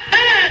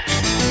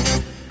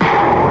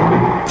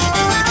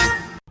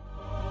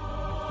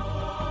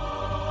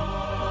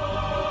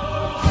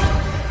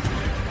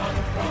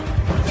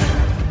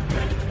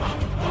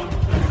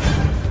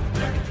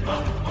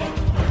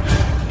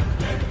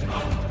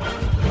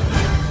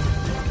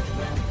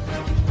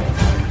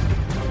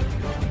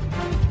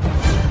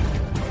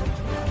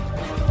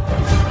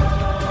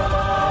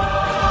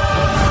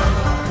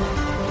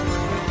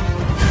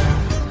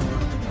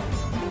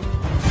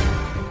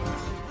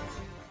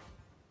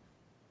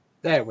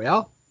 There we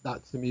are.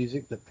 That's the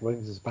music that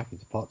brings us back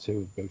into part 2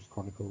 of Ghost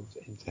Chronicles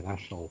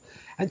International.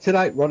 And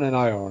tonight, Ron and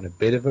I are on a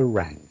bit of a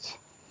rant.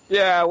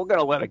 Yeah, we're going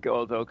to let it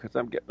go, though, because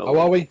I'm getting a Oh,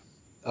 are we?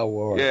 Oh,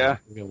 all right. Yeah.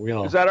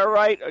 We're Is that all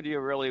right, or do you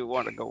really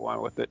want to go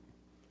on with it?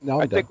 No,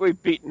 I think we've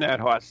beaten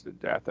that horse to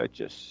death.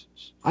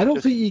 I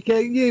don't think you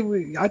can.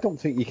 Yeah, I don't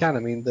think you can.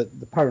 I mean, the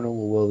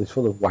paranormal world is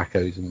full of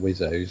wackos and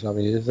wizzos. I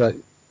mean, it's like,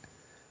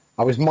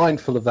 I was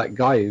mindful of that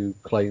guy who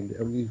claimed,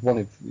 I mean, he's one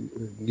of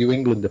New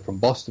Englander from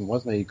Boston,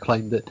 wasn't he? He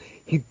claimed that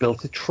he'd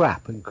built a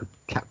trap and could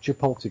capture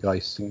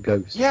poltergeists and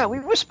ghosts. Yeah, we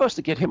were supposed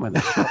to get him on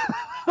the show.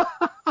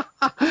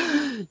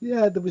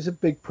 Yeah, there was a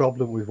big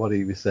problem with what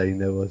he was saying,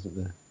 there wasn't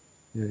there?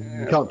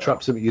 You can't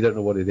trap something you don't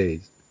know what it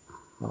is.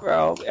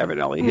 Well,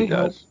 evidently he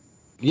does.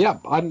 Yeah,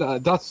 and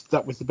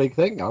that was the big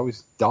thing. I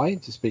was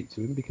dying to speak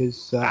to him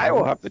because I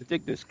will have to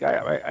dig this guy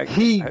up.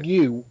 He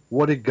knew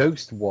what a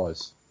ghost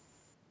was.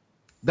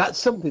 That's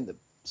something that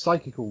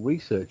psychical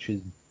research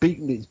has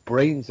beaten its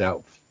brains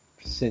out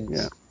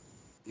since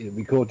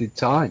recorded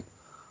time.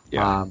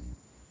 Yeah.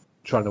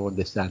 Trying to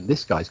understand.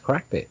 This guy's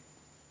cracked it.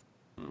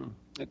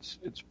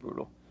 It's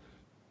brutal.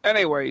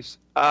 Anyways,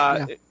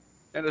 in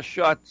a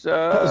shot...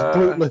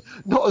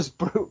 not as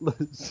brutal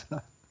as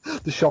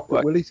the shock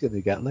that Willie's going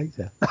to get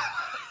later.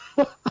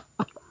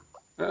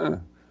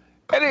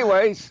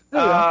 Anyways,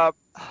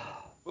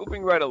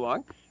 moving right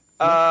along.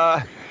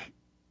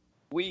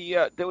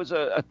 There was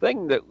a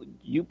thing that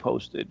you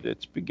posted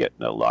that's been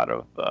getting a lot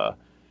of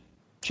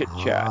chit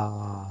chat,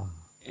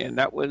 and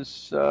that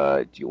was.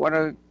 Do you want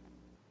to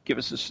give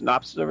us a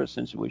synopsis of it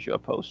since it was your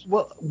post?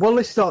 Well,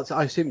 this starts.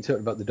 I assume you're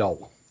talking about the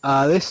doll.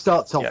 This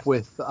starts off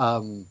with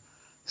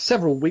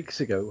several weeks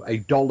ago, a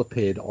doll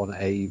appeared on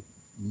a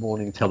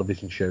morning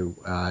television show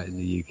in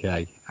the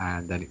UK,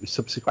 and then it was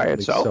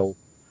subsequently sold.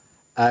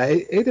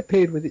 It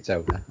appeared with its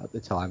owner at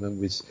the time and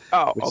was.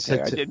 Oh, okay.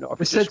 I didn't know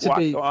if it just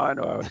walked on,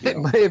 or it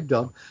may have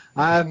done.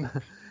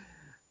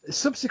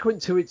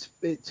 Subsequent to its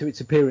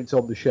appearance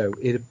on the show,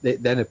 it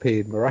then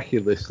appeared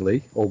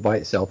miraculously all by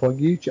itself on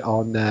YouTube,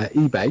 on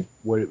eBay,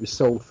 where it was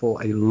sold for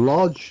a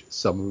large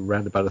sum of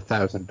around about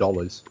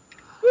 $1,000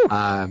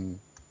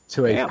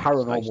 to a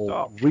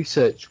paranormal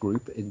research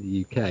group in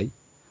the UK,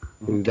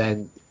 who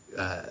then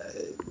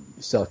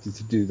started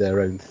to do their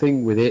own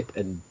thing with it,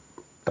 and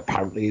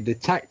apparently it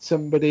attacked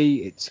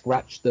somebody, it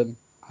scratched them,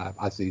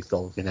 as these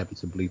dolls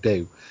inevitably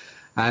do,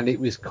 and it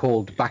was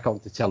called back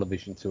onto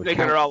television to they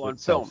got it all on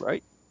film,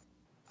 right?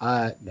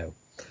 No.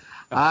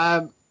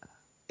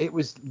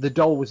 The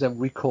doll was then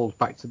recalled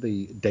back to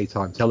the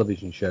daytime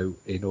television show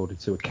in order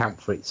to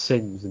account for its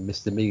sins and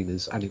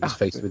misdemeanors, and it was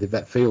faced with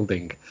Yvette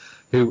Fielding,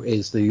 who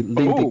is the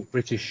leading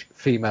British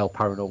female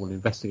paranormal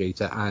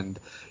investigator and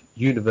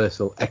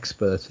universal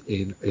expert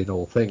in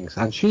all things.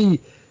 And she,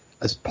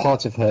 as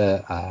part of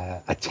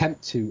her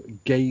attempt to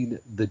gain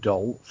the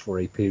doll for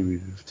a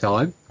period of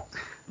time,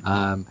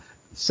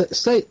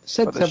 said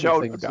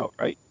several things.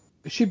 Right?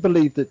 She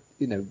believed that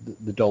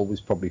the doll was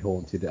probably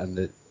haunted, and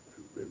that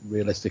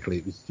realistically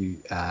it was due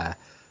that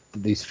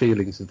these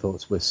feelings and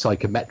thoughts were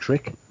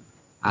psychometric,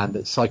 and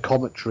that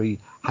psychometry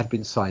had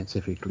been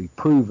scientifically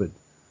proven.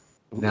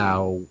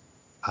 Now,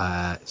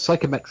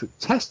 psychometric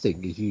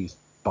testing is used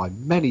by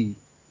many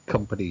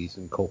companies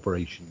and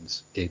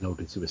corporations in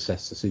order to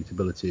assess the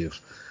suitability of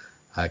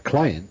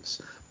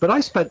clients, but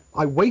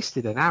I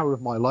wasted an hour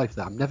of my life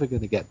that I'm never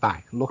going to get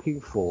back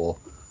looking for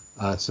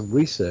some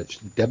research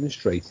that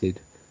demonstrated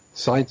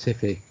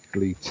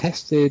scientifically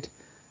tested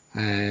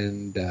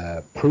and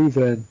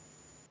proven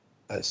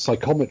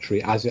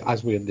psychometry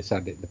as we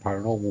understand it in the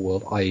paranormal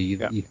world, i.e.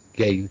 that you can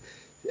gain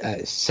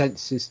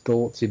senses,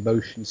 thoughts,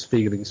 emotions,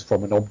 feelings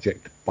from an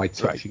object by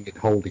touching it,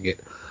 holding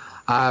it,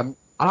 and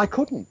I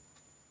couldn't.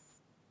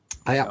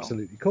 I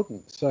absolutely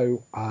couldn't.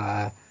 So,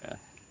 well,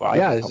 I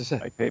as I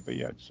said, my paper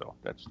yet, so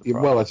that's the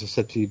problem. Well, as I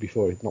said to you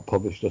before, it's not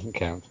published, doesn't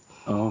count.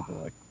 Oh,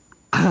 boy.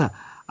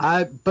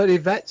 But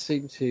Yvette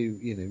seemed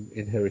to,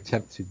 in her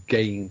attempt to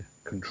gain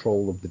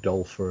control of the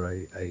doll for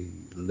a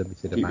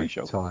limited amount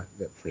of time,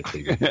 for a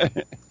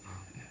TV,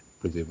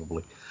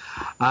 presumably,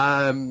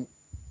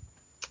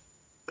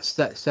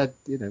 said,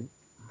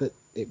 that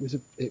it was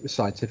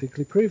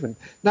scientifically proven.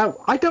 Now,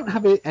 I don't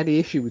have any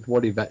issue with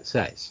what Yvette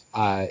says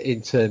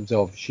in terms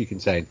of she can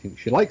say anything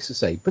she likes to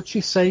say, but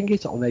she's saying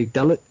it on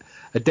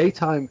a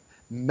daytime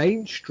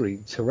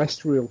mainstream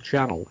terrestrial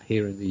channel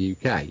here in the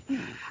UK.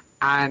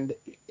 And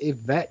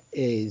Yvette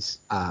is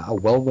a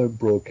well-known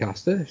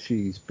broadcaster.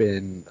 She's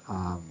been,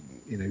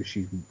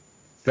 she's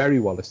very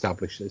well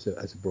established as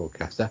a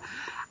broadcaster,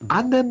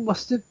 and there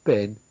must have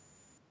been,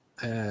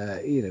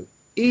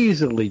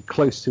 easily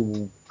close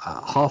to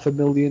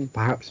 500,000,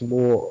 perhaps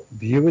more,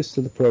 viewers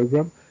to the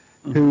program,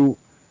 who,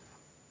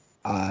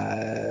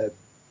 that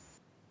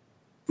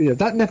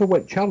never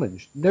went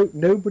challenged.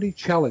 Nobody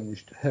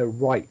challenged her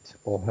right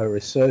or her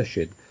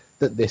assertion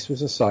that this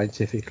was a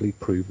scientifically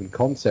proven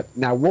concept.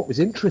 Now, what was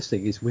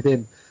interesting is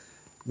within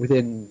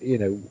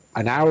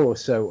an hour or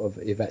so of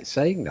Yvette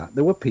saying that,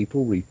 there were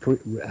people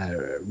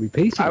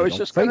repeating. I was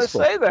just going to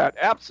say that,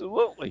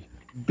 absolutely.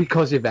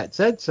 because Yvette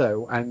said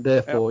so, and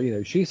therefore,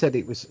 she said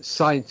it was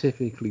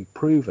scientifically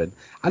proven.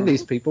 And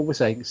these people were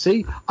saying,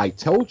 "See, I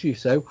told you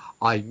so.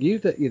 I knew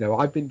that.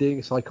 I've been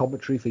doing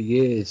psychometry for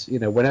years.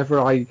 Whenever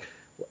I,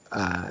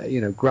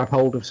 grab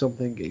hold of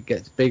something, it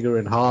gets bigger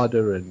and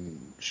harder and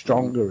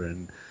stronger."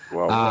 And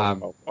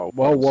whoa,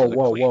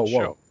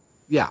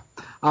 yeah.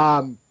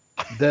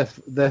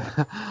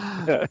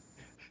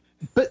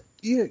 But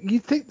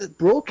you'd think that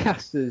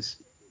broadcasters.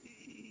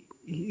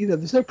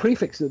 There's no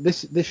prefix that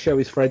this show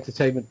is for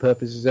entertainment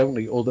purposes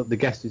only, or that the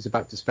guest is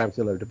about to spout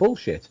a load of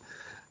bullshit.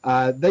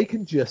 They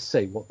can just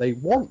say what they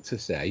want to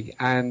say,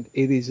 and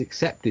it is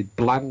accepted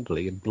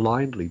blandly and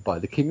blindly by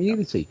the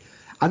community.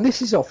 And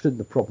this is often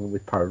the problem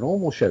with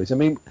paranormal shows. I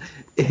mean,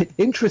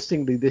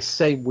 interestingly, this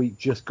same week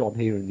just gone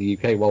here in the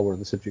UK, while we're on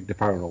the subject of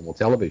paranormal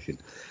television,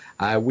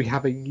 we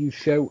have a new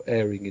show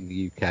airing in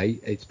the UK.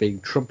 It's being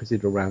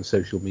trumpeted around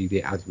social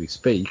media as we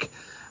speak.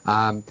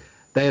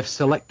 They have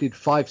selected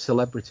 5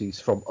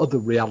 celebrities from other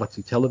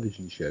reality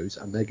television shows,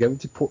 and they're going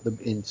to put them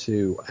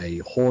into a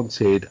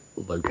haunted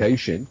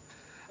location.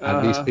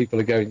 And these people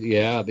are going,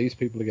 these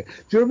people are going.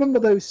 Do you remember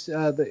those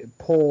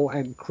Paul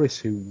and Chris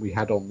whom we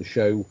had on the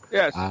show?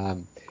 Yes.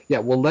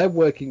 Well, they're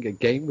working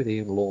again with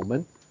Ian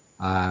Lawman.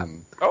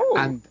 And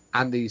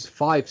these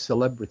 5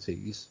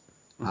 celebrities,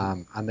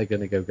 and they're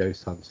going to go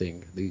ghost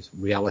hunting, these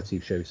reality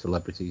show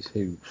celebrities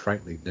who,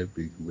 frankly,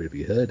 nobody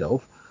really heard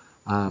of.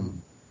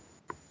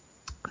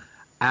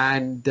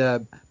 And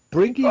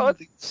bringing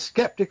the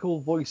skeptical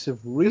voice of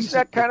reason. Isn't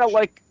that kind of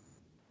like...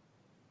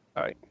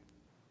 All right,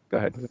 go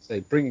ahead. I was going to say,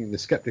 bringing the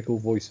skeptical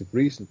voice of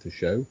reason to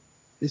show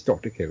is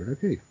Dr. Kieran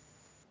O'Keefe.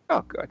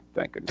 Oh, good.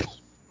 Thank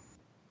goodness.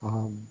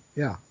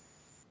 Yeah.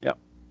 Yep.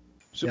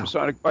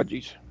 Supersonic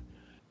budgies.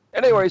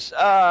 Anyways,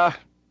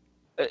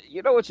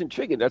 what's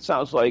intriguing? That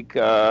sounds like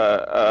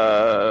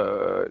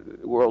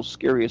World's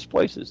Scariest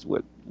Places.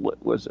 What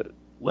was it?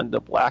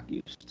 Linda Black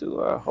used to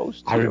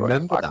host. I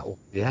remember that one.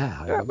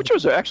 Yeah, which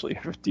was actually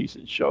a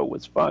decent show. It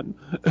was fun.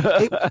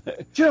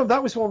 That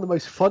was one of the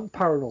most fun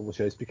paranormal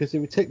shows because they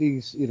would take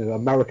these,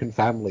 American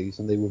families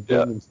and they would bring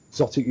them to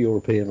exotic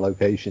European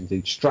locations.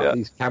 They'd strap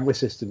these camera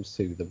systems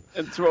to them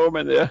and throw them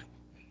in there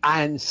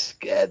and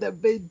scare the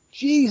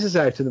bejesus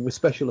out of them with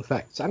special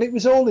effects. And it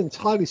was all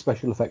entirely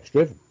special effects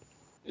driven.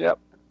 Yep.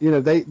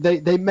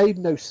 They made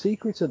no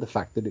secret of the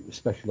fact that it was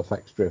special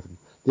effects driven.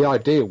 The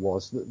idea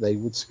was that they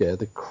would scare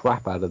the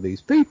crap out of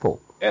these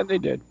people. And they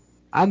did.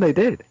 And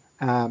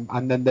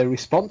then their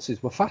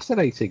responses were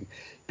fascinating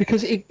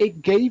because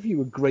it gave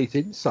you a great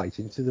insight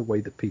into the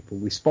way that people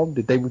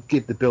responded. They would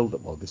give the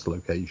build-up, well, this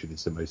location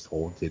is the most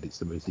haunted, it's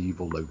the most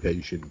evil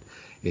location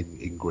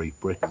in Great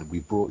Britain.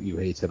 We brought you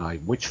here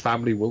tonight. Which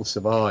family will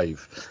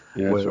survive?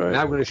 Yeah, that's right.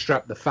 Now we're going to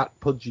strap the fat,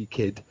 pudgy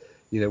kid,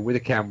 with a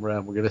camera,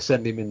 and we're going to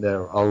send him in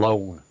there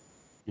alone.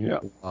 Yeah.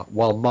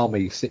 While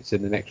Mommy sits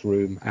in the next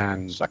room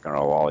and sucking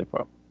a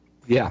lollipop.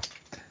 Yeah.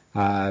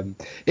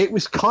 It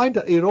was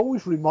it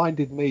always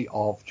reminded me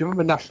of, do you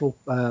remember National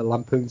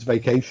Lampoon's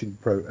Vacation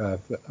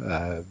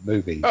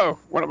movie? Oh,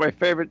 one of my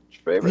favorite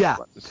yeah.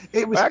 ones.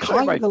 It was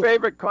actually my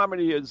favorite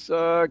comedy is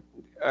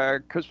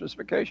Christmas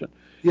Vacation.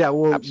 Yeah,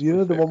 well,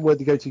 Absolutely the one where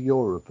they go to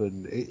Europe,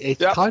 and it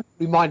kind of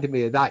reminded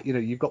me of that.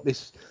 You've got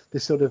this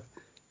sort of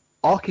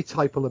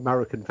archetypal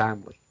American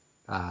family.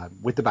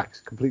 With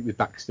complete with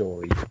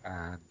backstory,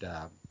 and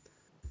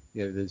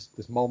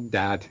there's mom,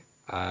 dad,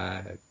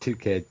 2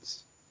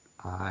 kids,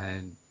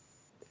 and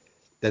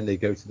then they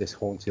go to this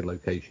haunted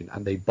location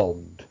and they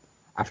bond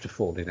after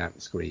falling out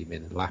and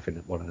screaming and laughing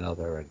at one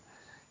another, and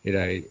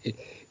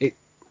it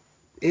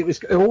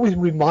always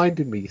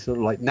reminded me sort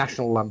of like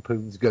National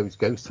Lampoon's Goes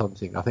Ghost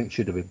Hunting. I think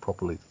should have been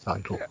properly the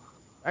title. Yeah.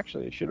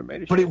 Actually, it should have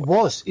made it. But it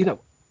was,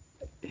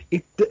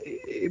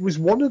 it was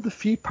one of the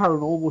few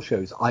paranormal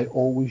shows I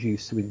always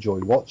used to enjoy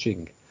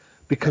watching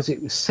because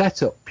it was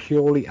set up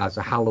purely as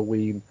a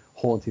Halloween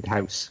haunted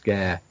house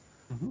scare.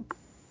 Mm-hmm.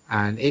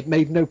 And it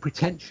made no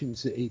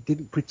pretensions. It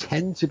didn't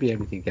pretend to be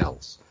anything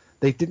else.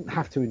 They didn't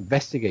have to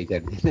investigate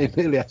anything. They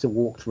merely had to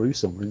walk through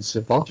somewhere and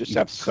survive. Just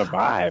have to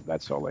survive.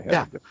 That's all they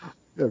had to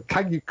do.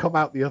 Can you come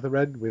out the other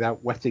end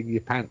without wetting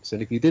your pants?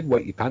 And if you did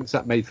wet your pants,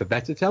 that made for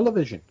better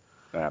television.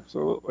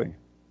 Absolutely.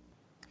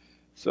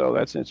 So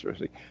that's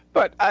interesting.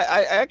 But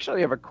I actually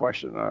have a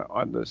question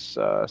on this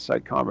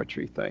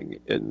psychometry thing.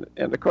 And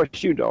of course,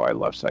 I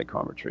love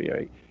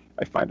psychometry.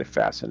 I find it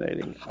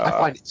fascinating. I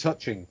find it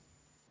touching.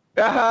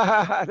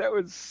 That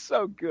was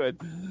so good.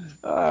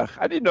 I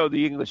didn't know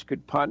the English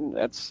could pun.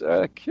 That's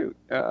cute.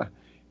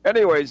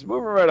 Anyways,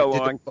 moving right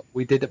along.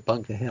 We did at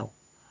Bunker Hill.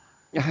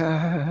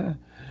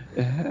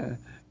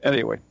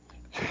 Anyway.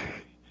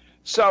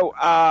 So,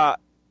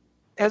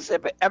 has there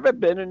ever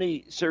been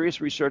any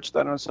serious research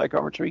done on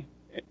psychometry?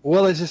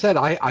 Well, as I said,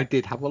 I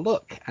did have a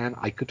look, and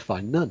I could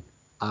find none.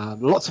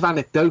 Lots of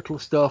anecdotal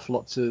stuff,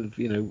 lots of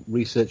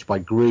research by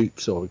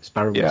groups or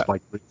experiments by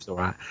groups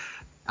or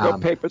no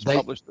papers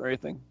published or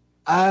anything.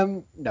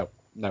 No.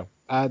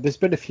 There's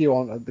been a few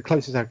on the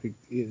closest I could.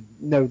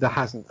 No, there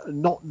hasn't.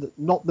 Not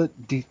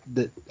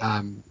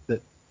that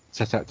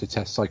set out to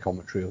test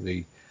psychometry or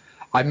the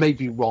I may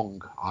be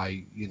wrong.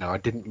 I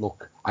didn't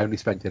look. I only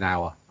spent an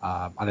hour,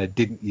 and I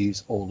didn't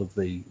use all of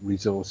the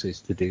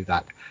resources to do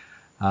that.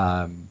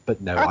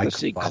 But no, Arthur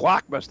C.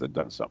 Clarke must have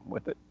done something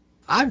with it.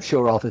 I'm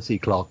sure Arthur C.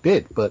 Clarke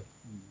did, but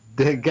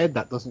again,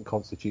 that doesn't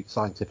constitute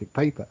scientific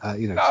paper.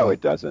 No,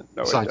 it doesn't.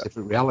 No,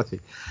 scientific reality.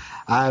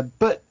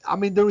 But I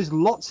mean, there is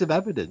lots of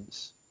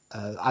evidence.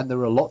 And there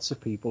are lots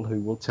of people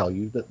who will tell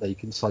you that they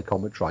can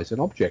psychometrize an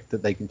object,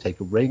 that they can take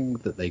a ring,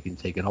 that they can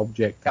take an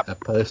object, a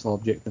personal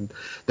object, and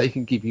they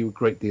can give you a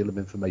great deal of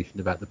information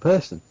about the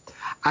person.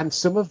 And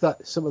some of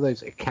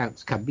those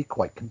accounts can be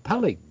quite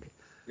compelling.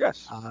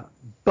 Yes,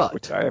 but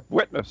which I have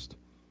witnessed.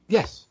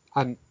 Yes,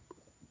 and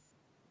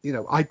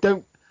I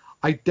don't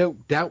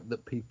doubt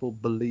that people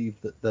believe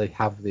that they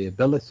have the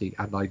ability,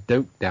 and I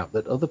don't doubt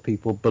that other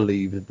people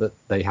believe that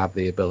they have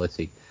the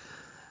ability.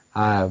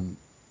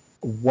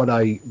 What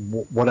I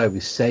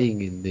was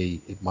saying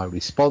in my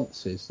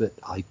response is that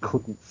I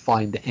couldn't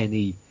find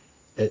any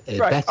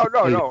Right.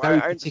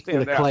 very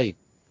particular claim.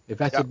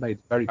 Yvette made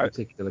a very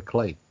particular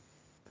claim.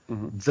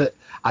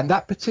 Mm-hmm.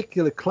 That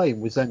particular claim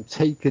was then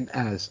taken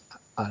as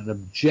an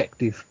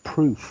objective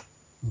proof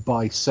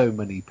by so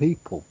many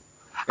people,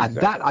 and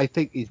that I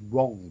think is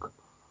wrong.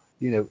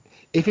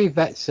 If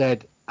Yvette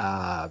said,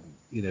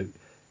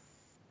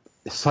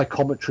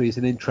 psychometry is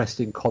an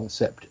interesting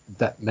concept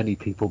that many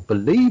people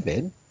believe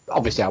in,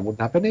 obviously I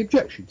wouldn't have any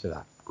objection to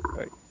that.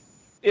 Right.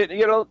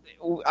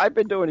 I've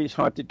been doing these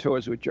haunted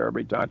tours with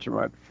Jeremy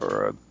Donchamont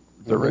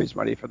to raise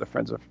money for the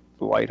Friends of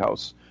the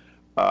Lighthouse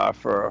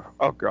for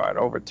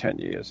over 10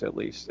 years at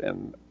least.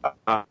 And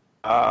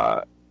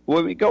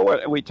when we go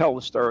and we tell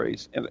the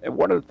stories, and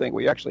one of the things,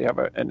 we actually have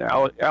an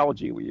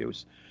analogy we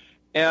use,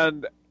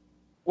 and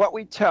what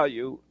we tell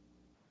you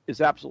is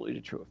absolutely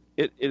the truth.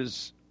 It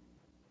is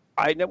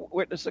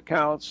eyewitness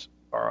accounts,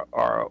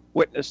 our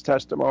witness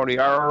testimony,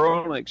 our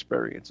own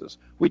experiences.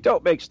 We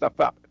don't make stuff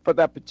up for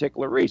that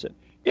particular reason.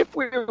 If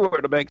we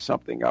were to make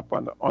something up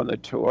on the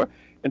tour,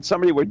 and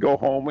somebody would go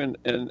home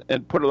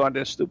and put it on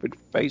their stupid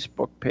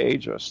Facebook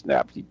page or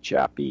Snappy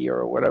Chappy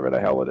or whatever the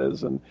hell it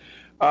is, and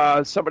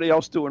somebody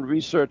else doing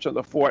research on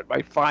the fort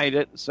might find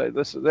it and say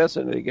this is this,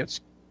 and it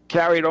gets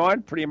carried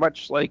on pretty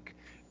much like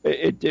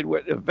it did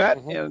with Yvette,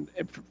 and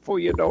before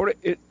you know it,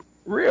 it's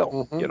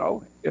real.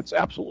 It's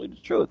absolutely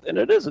the truth, and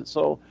it isn't.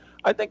 So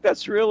I think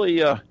that's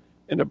really an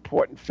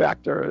important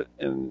factor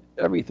in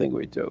everything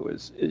we do.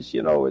 Is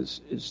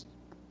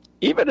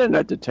even in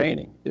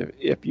entertaining.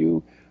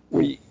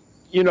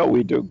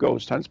 We do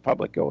ghost hunts,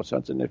 public ghost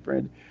hunts, and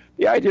different.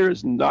 The idea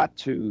is not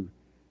to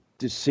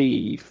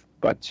deceive,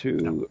 but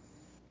to,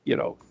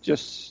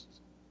 just.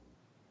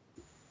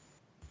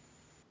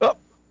 Oh,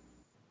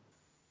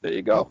 there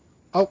you go.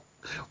 Oh,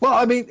 well,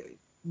 I mean,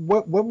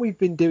 when we've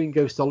been doing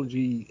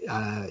ghostology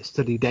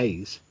study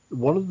days,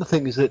 one of the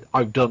things that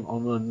I've done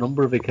on a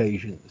number of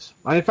occasions,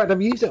 and in fact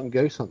I've used it on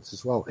ghost hunts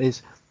as well,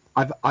 is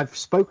I've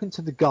spoken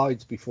to the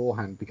guides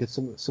beforehand, because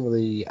some of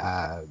the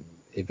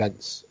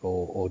events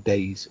or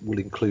days will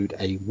include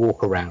a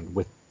walk around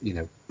with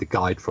the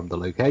guide from the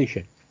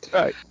location.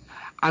 Right.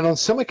 And on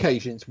some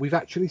occasions we've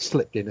actually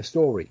slipped in a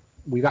story.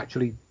 We've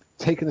actually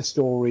taken a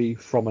story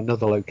from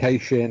another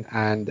location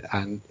and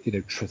I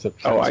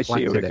see where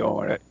you're going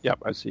with it. Yep,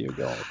 I see you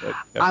going with it.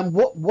 Yep. And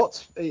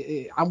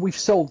and we've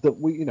sold that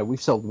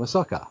we've sold them a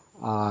sucker.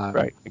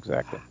 Right,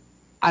 exactly.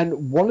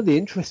 And one of the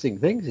interesting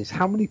things is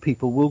how many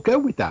people will go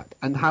with that,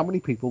 and how many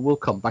people will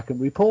come back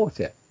and report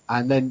it.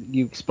 And then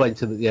you explain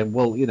to them at the end,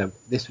 well,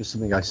 this was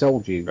something I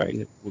sold you.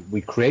 Right.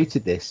 We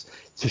created this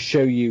to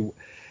show you.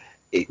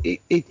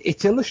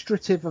 It's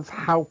illustrative of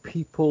how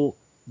people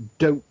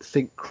don't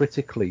think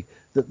critically,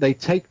 that they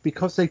take,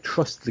 because they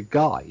trust the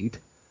guide,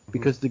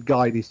 because the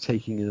guide is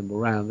taking them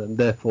around, and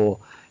therefore,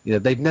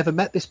 they've never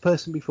met this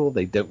person before,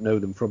 they don't know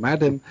them from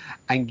Adam,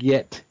 and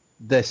yet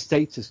their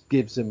status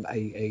gives them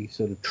a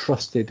sort of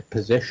trusted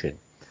position,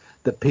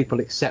 that people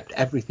accept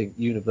everything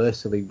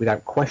universally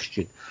without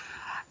question.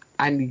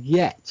 And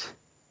yet,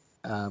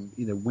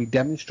 we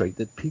demonstrate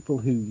that people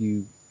who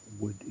you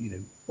would,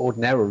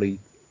 ordinarily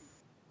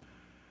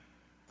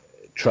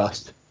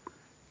trust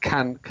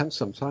can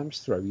sometimes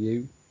throw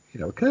you, a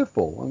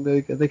curveball, and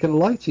they can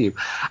lie to you.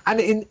 And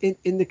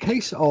in the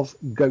case of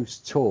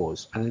ghost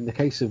tours, and in the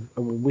case of,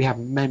 we have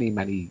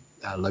many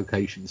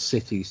locations,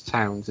 cities,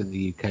 towns in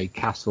the UK,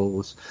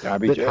 castles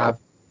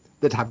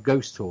that have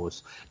ghost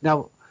tours.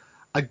 Now,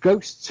 a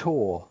ghost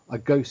tour,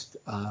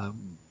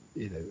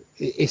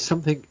 is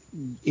something.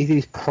 It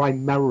is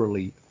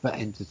primarily for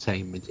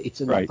entertainment.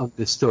 It's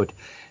understood,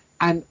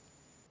 and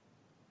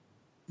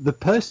the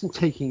person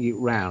taking it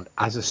round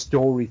as a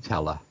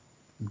storyteller,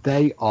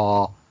 they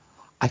are,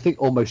 I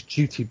think, almost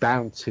duty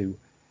bound to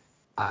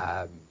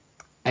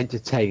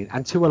entertain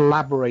and to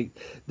elaborate.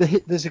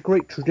 There's a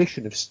great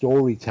tradition of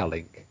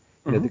storytelling,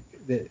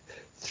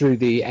 through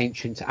the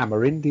ancient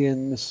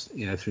Amerindians,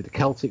 through the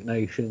Celtic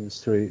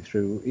nations, through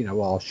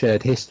our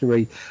shared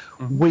history.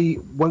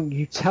 When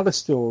you tell a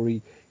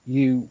story,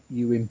 you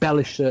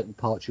embellish certain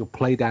parts, you'll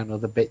play down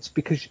other bits,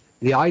 because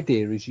the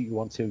idea is you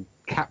want to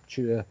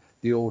capture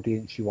the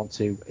audience, you want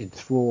to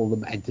enthrall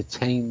them,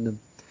 entertain them,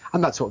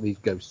 and that's what these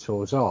ghost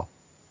tours are.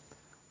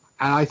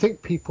 And I think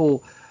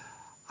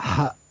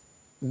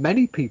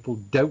many people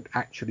don't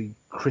actually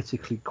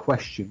critically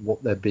question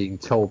what they're being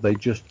told. They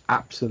just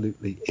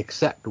absolutely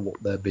accept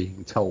what they're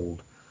being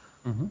told.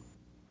 Mm-hmm.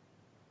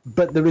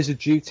 But there is a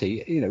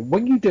duty,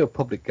 when you do a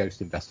public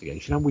ghost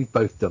investigation, and we've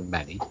both done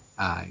many,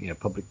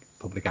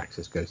 public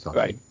access ghost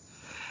hunting. Right.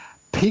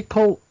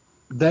 People,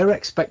 their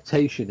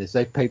expectation is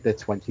they've paid their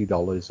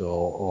 $20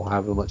 or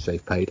however much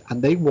they've paid,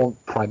 and they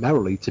want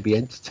primarily to be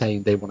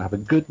entertained. They want to have a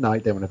good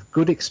night. They want to have a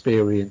good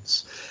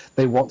experience.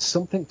 They want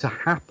something to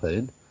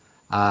happen.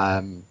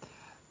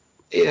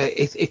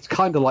 It's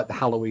kind of like the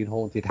Halloween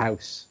haunted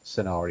house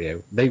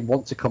scenario. They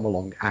want to come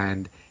along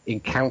and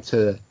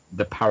encounter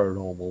the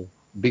paranormal,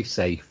 be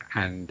safe,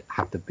 and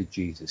have the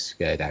bejesus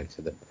scared out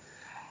of them.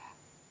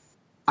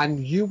 And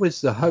you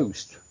as the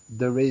host,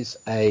 there is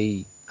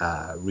a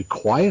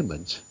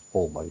requirement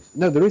almost.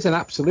 No, there is an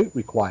absolute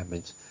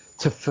requirement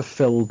to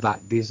fulfill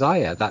that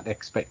desire, that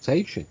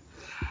expectation.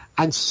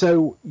 And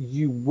so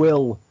you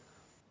will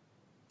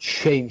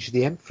change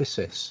the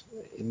emphasis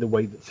in the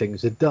way that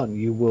things are done.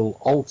 You will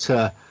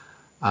alter,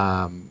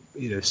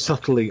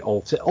 subtly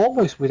alter,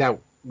 almost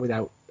without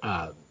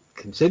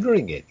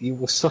considering it. You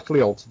will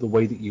subtly alter the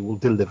way that you will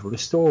deliver a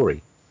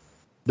story,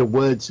 the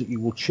words that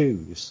you will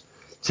choose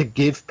to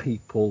give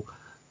people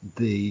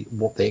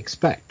what they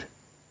expect.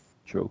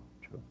 True.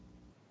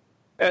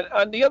 And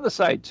on the other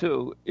side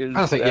too is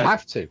I think you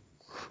have to.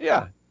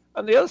 Yeah.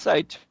 On the other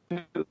side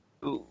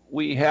too,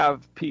 we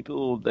have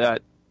people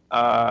that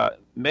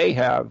may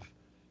have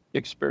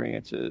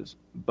experiences,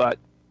 but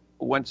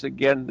once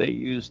again they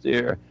use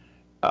their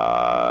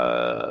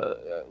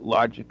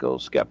logical,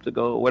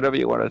 skeptical, whatever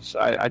you want to say.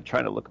 I'm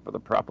trying to look for the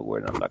proper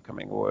word. I'm not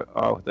coming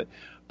out with it.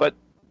 But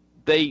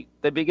they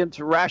begin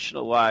to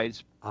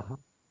rationalize,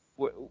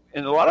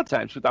 and a lot of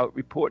times without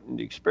reporting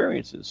the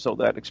experiences, so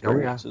that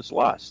experience is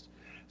lost.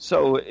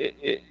 So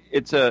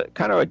it's a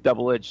kind of a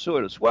double-edged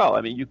sword as well.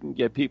 I mean, you can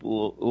get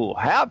people who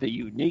have a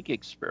unique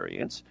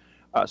experience,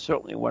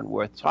 certainly one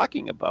worth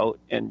talking about,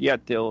 and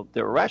yet they'll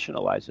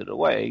rationalize it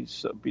away.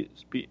 So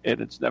and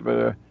it's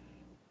never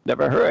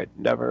heard,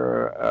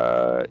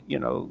 never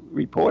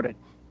reported.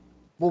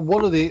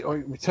 Well,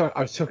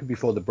 I was talking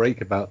before the break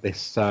about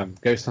this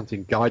ghost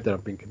hunting guide that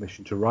I've been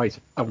commissioned to write,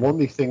 and one of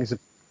the things that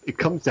it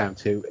comes down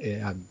to,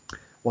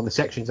 one of the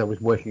sections I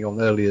was working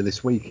on earlier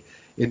this week,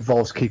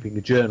 involves keeping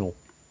a journal.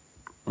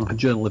 A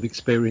journal of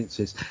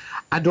experiences,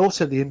 and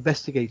also the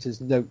investigator's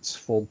notes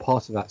form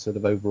part of that sort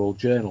of overall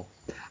journal.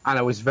 And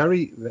I was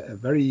very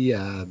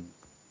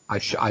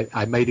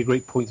I made a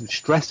great point of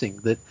stressing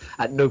that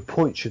at no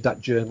point should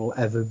that journal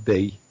ever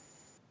be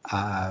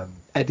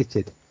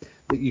edited,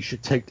 that you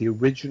should take the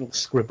original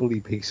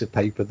scribbly piece of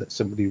paper that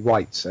somebody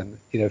writes, and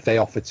if they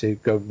offer to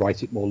go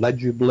write it more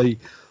legibly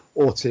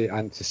or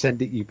to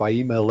send it you by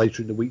email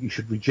later in the week, you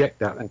should reject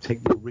that and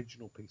take the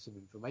original piece of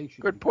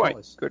information. Good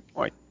point.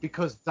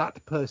 Because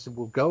that person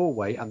will go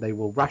away and they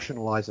will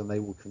rationalize and they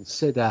will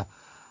consider,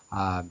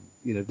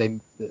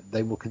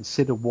 they will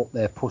consider what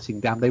they're putting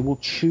down. They will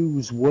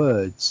choose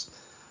words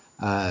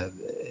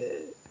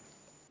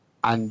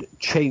and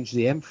change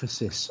the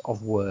emphasis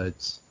of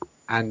words,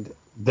 and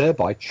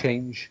thereby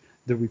change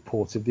the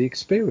report of the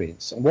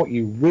experience. And what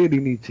you really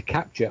need to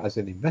capture as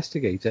an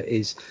investigator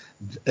is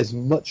as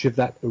much of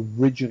that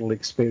original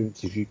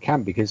experience as you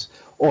can, because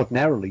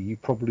ordinarily you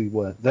probably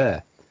weren't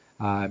there.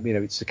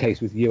 It's the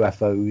case with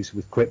UFOs,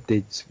 with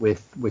cryptids,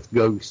 with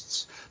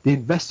ghosts. The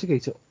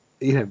investigator,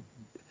 in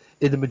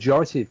the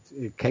majority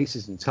of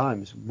cases and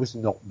times, was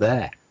not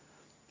there.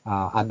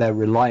 And they're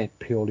reliant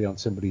purely on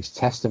somebody's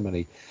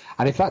testimony.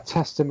 And if that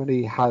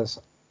testimony has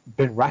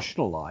been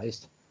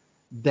rationalized,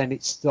 then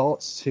it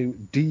starts to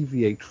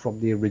deviate from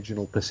the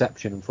original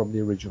perception and from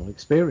the original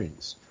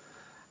experience.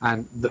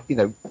 And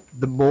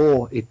the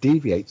more it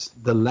deviates,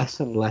 the less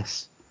and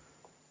less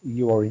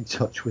you are in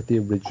touch with the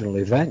original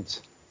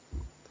event.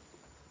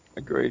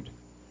 Agreed.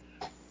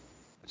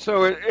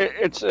 So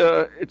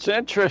it's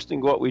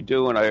interesting what we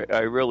do, and I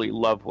really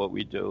love what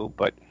we do,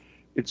 but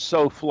it's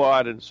so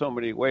flawed in so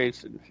many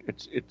ways, and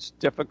it's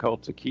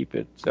difficult to keep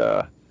it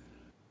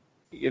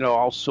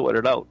all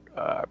sorted out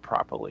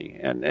properly,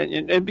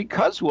 and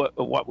because of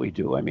what we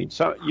do. I mean,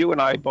 you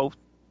and I both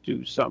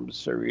do some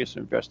serious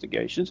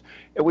investigations,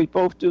 and we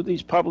both do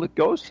these public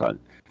ghost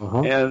hunts,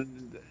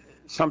 and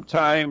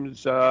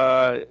sometimes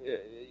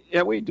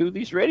we do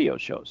these radio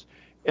shows,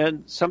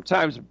 and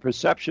sometimes the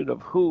perception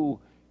of who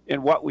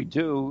and what we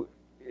do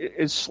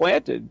is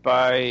slanted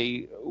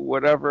by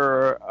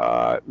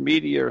whatever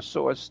media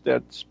source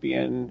that's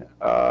being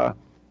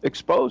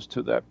exposed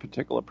to that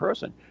particular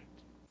person.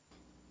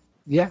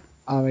 Yeah,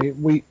 I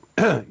mean,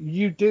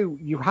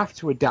 you have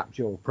to adapt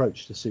your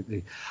approach to suit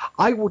me.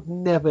 I would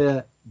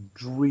never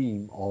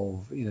dream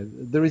of,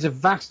 there is a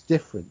vast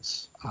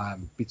difference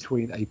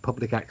between a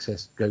public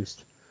access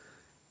ghost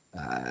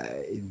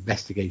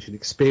investigation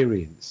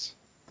experience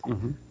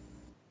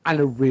and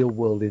a real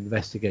world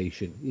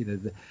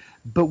investigation.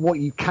 But what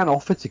you can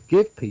offer to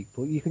give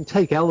people, you can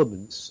take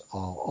elements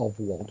of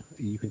one,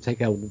 you can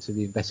take elements of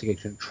the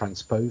investigation and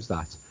transpose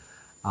that.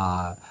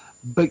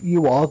 But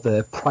you are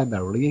there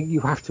primarily, and you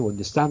have to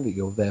understand that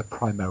you're there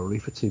primarily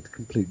for two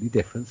completely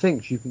different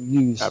things. You can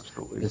use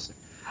Absolutely. this,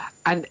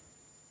 and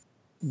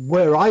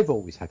where I've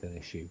always had an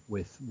issue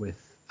with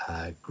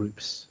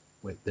groups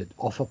that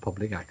offer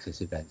public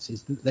access events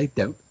is that they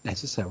don't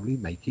necessarily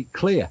make it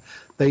clear.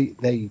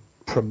 They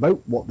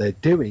promote what they're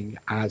doing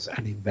as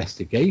an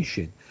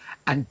investigation,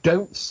 and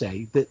don't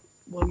say that,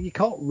 well, you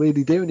can't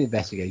really do an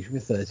investigation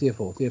with 30 or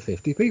 40 or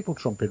 50 people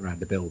tromping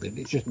around a building.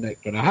 It's just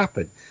not going to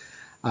happen.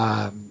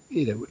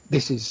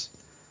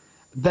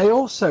 They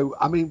also,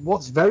 I mean,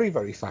 what's very,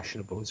 very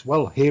fashionable as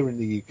well here in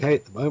the UK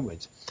at the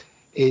moment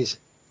is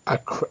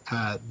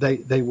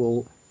they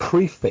will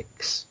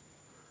prefix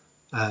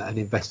an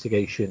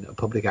investigation, a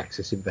public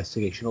access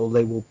investigation, or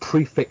they will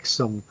prefix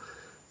some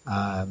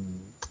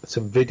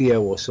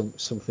video or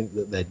something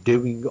that they're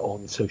doing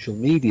on social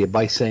media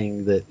by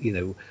saying that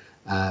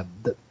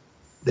that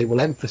they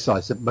will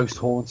emphasize that Most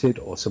Haunted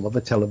or some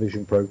other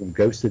television program,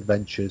 Ghost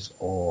Adventures,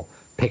 or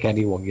pick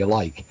anyone you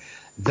like,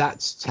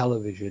 that's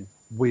television,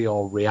 we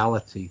are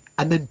reality,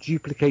 and then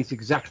duplicate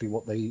exactly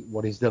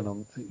what is done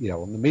on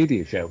on the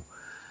media show.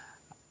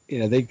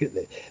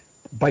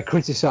 By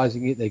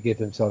criticizing it, they give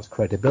themselves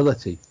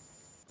credibility.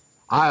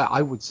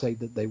 I would say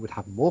that they would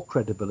have more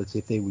credibility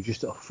if they were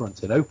just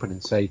upfront and open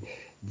and say,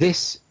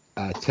 this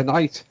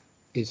tonight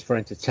is for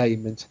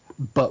entertainment,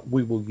 but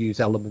we will use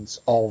elements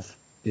of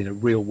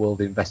real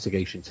world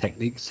investigation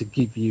techniques to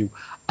give you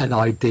an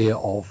idea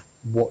of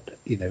what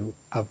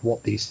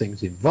these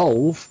things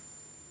involve,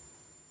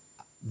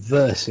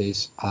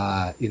 versus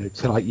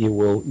tonight you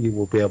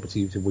will be able to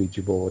use a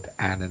Ouija board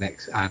and an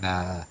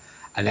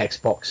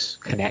Xbox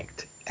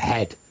Connect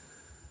head,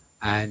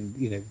 and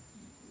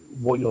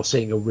what you're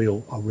seeing are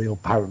real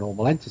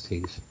paranormal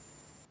entities.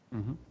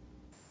 Mm-hmm.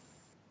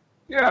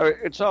 Yeah,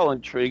 it's all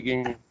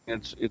intriguing.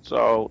 It's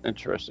all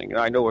interesting.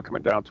 I know we're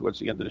coming down towards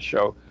the end of the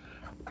show,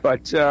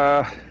 but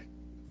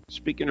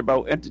speaking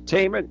about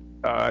entertainment,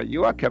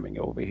 you are coming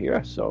over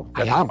here, so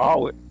that's I am.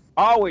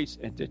 always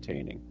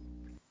entertaining.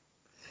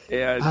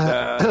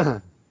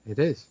 And it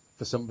is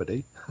for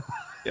somebody.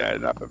 Yeah,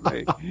 not for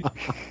me.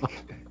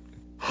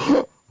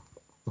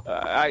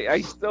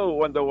 I still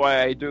wonder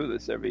why I do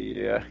this every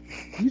year.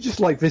 You just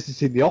like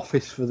visiting the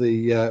office for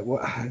the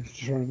what? I'm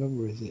trying to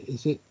remember.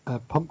 Is it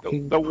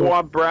pumpkin? The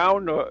warm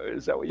brown, or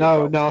is that what you?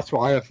 No, that's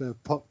what I have.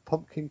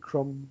 Pumpkin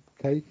crumb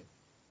cake.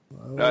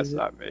 That's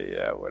not me.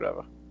 Yeah,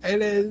 whatever.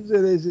 It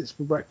is. It's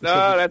for breakfast.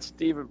 No, that's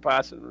Stephen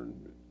Parson.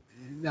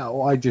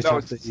 No, I just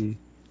have the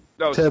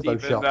turbo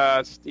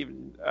shot.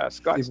 Stephen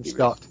Scott. Stephen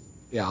Scott.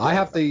 Yeah, I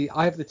have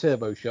the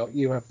turbo shot.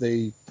 You have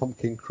the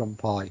pumpkin crumb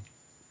pie.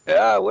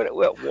 Yeah,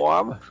 what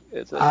warm?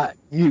 Is it?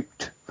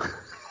 Ute.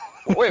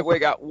 Wait, we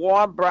got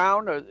warm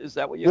brown, or is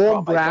that what you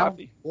call my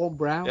coffee? Warm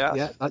brown. Yes.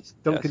 Yeah, that's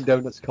Dunkin'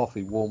 Donuts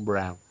coffee. Warm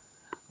brown.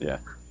 Yeah.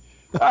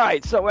 All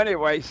right. So,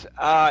 anyways,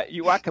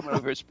 you are coming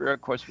over to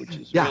Spirit Quest, which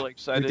is really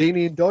exciting.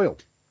 Houdini and Doyle.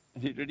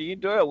 Houdini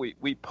and Doyle.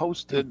 We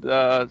posted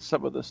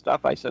some of the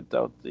stuff. I sent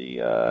out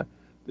the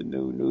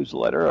new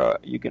newsletter.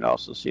 You can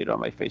also see it on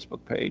my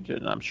Facebook page,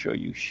 and I'm sure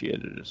you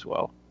shared it as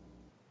well.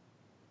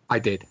 I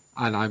did,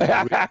 and I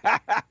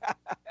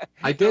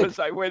did. Was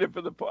I waited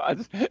for the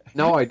pause?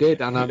 No, I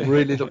did, and I'm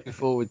really looking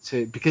forward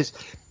to it, because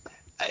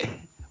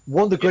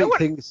one of the great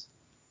things.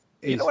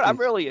 I'm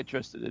really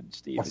interested in,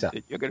 Steve, what's that?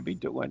 That you're going to be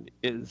doing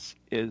is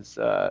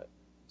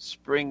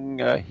Spring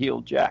Heel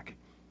Jack.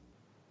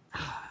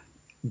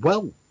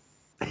 Well,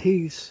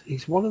 he's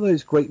one of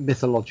those great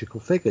mythological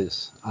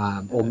figures,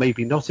 or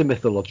maybe not a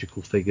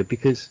mythological figure,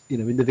 because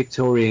in the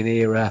Victorian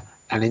era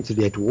and into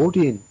the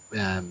Edwardian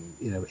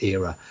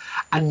era,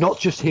 and not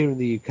just here in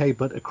the UK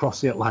but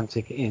across the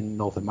Atlantic in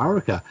North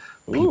America,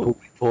 people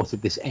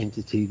reported this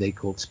entity they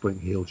called Spring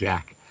Heel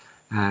Jack,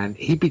 and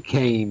he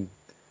became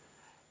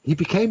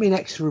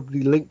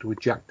inexorably linked with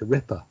Jack the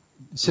Ripper.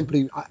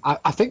 Simply,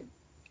 I think,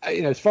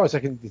 as far as I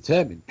can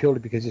determine, purely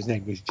because his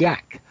name was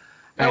Jack.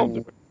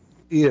 And,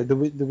 there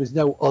was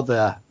no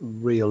other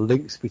real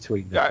links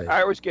between them.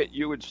 I always get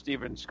you and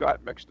Stephen Scott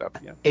mixed up.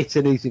 Yeah, it's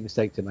an easy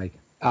mistake to make.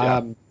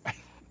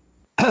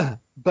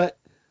 But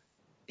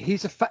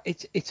it's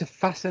a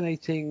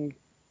fascinating,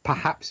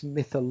 perhaps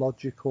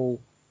mythological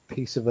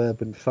piece of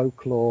urban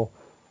folklore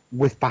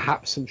with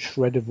perhaps some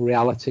shred of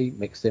reality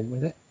mixed in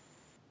with it.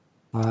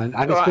 And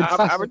it's been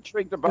I'm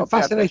intrigued about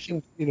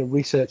fascinating,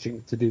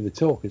 researching to do the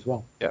talk as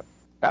well. Yeah,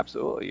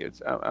 absolutely.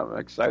 I'm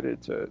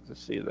excited to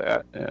see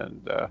that,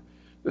 and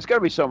there's got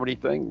to be so many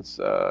things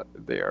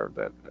there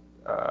that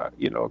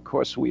of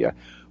course we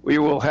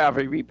will have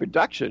a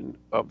reproduction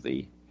of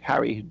the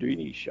Harry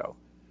Houdini show.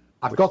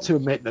 I've got to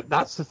admit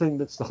that's the thing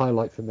that's the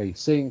highlight for me.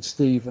 Seeing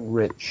Steve and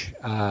Rich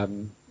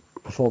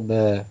perform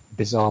their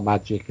bizarre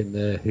magic and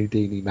their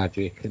Houdini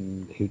magic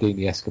and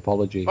Houdini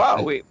escapology.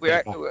 Well, we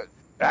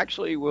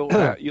actually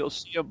will. You'll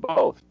see them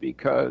both,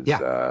 because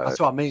that's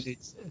what I mean.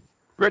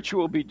 Rich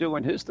will be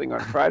doing his thing on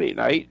Friday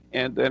night,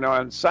 and then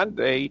on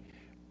Sunday,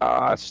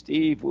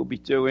 Steve will be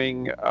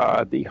doing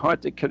the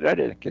Haunted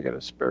Connecticut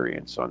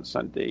experience on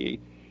Sunday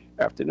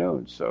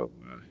afternoon. So,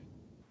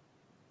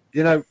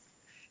 you know,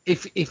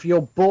 if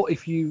you're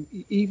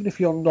even if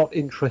you're not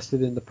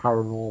interested in the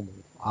paranormal,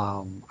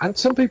 and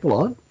some people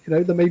aren't,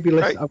 there may be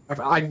listeners. Right.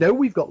 I know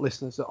we've got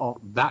listeners that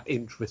aren't that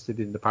interested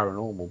in the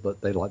paranormal,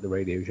 but they like the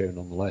radio show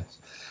nonetheless.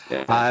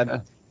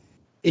 Yeah.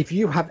 If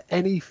you have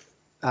any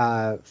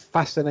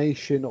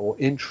fascination or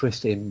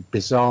interest in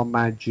bizarre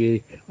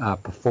magic,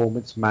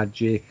 performance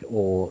magic,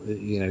 or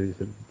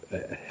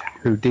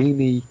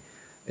Houdini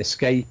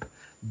escape,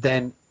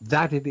 then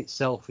that in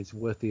itself is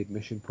worth the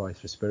admission price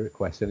for Spirit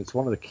Quest, and it's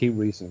one of the key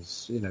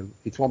reasons.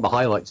 It's one of the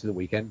highlights of the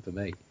weekend for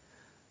me.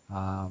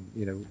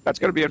 That's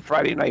going to be on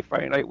Friday night.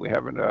 Friday night we're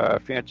having a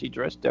fancy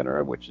dress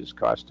dinner, which is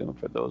costume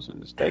for those in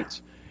the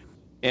States,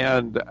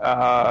 and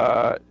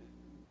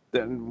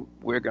then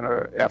we're going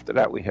to, after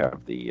that, we have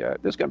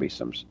there's going to be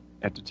some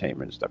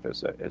entertainment stuff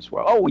as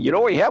well. Oh,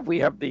 we have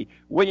the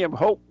William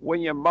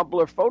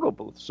Mumbler photo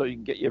booth, so you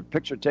can get your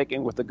picture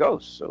taken with the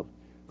ghosts. So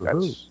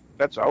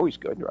that's always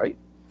good, right?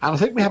 And I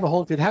think we have a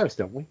haunted house,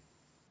 don't we?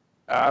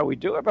 We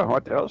do have a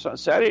haunted house on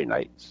Saturday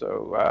night.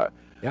 So,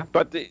 yeah.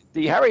 But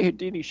the Harry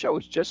Houdini show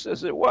is just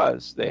as it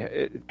was.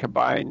 It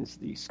combines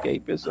the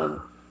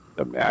escapism,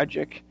 the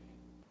magic,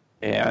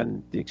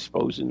 and the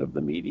exposing of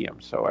the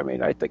medium. So, I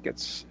mean, I think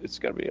it's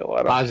going to be a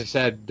lot of... As I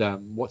said,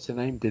 what's her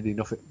name? Did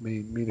enough...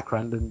 Mina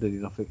Crandon did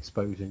enough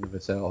exposing of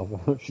herself.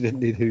 She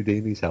didn't need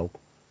Houdini's help.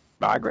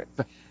 Margaret.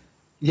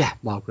 Yeah,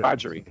 Margaret.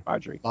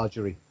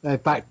 Marjorie. In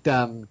fact,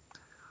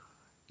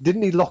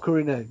 didn't he lock her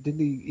in a...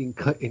 Didn't he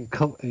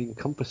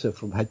encompass her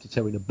from head to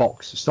toe in a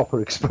box to stop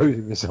her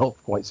exposing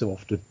herself quite so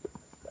often?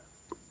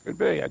 Could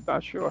be. I'm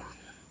not sure.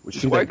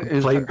 His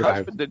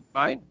husband didn't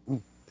mind?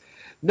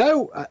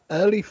 No,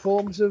 early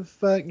forms of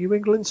New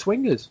England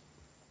swingers.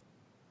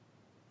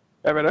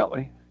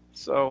 Evidently.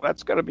 So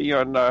that's going to be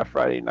on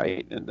Friday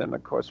night. And then,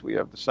 of course, we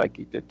have the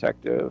Psychic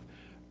Detective.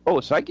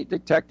 Oh, Psychic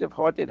Detective,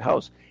 Haunted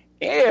House,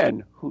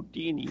 and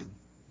Houdini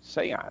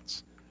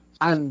Seance.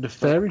 And the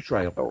Fairy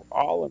Trail. So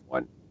all in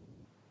one.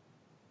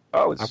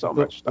 Oh, it's so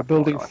much stuff. We're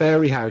building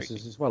fairy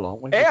houses as well,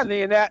 aren't we? And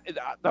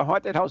the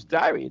Haunted House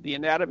Diary, the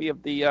anatomy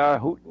of the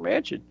Houghton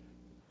Mansion.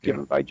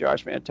 Given by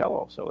Josh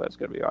Mantello, so that's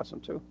going to be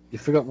awesome, too.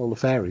 You've forgotten all the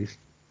fairies.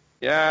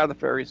 Yeah, the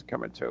fairies are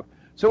coming, too.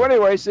 So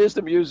anyways, there's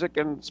the music,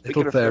 and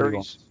speaking of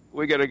fairies,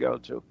 we got to go,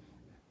 too.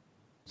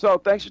 So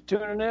thanks for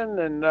tuning in,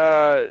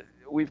 and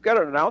we've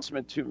got an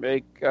announcement to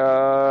make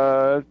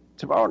tomorrow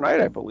night,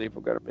 I believe.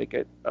 We're going to make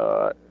it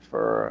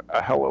for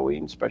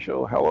a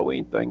special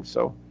Halloween thing.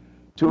 So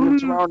tune in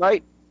tomorrow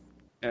night,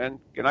 and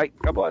good night.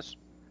 God bless.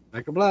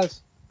 God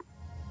bless.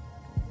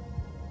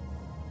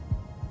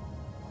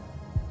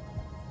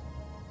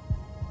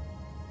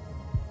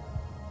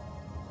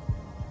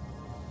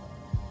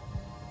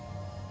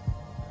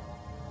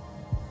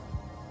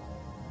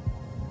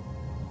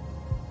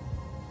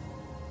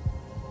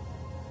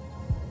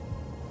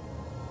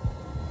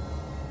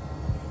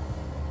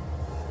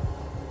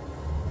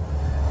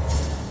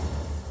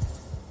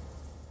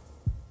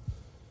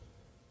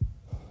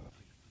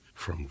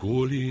 From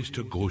ghoulies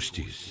to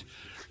ghosties,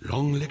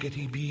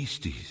 long-leggedy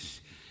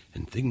beasties,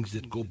 and things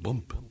that go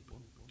bump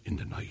in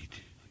the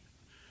night.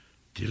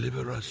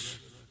 Deliver us,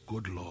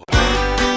 good Lord.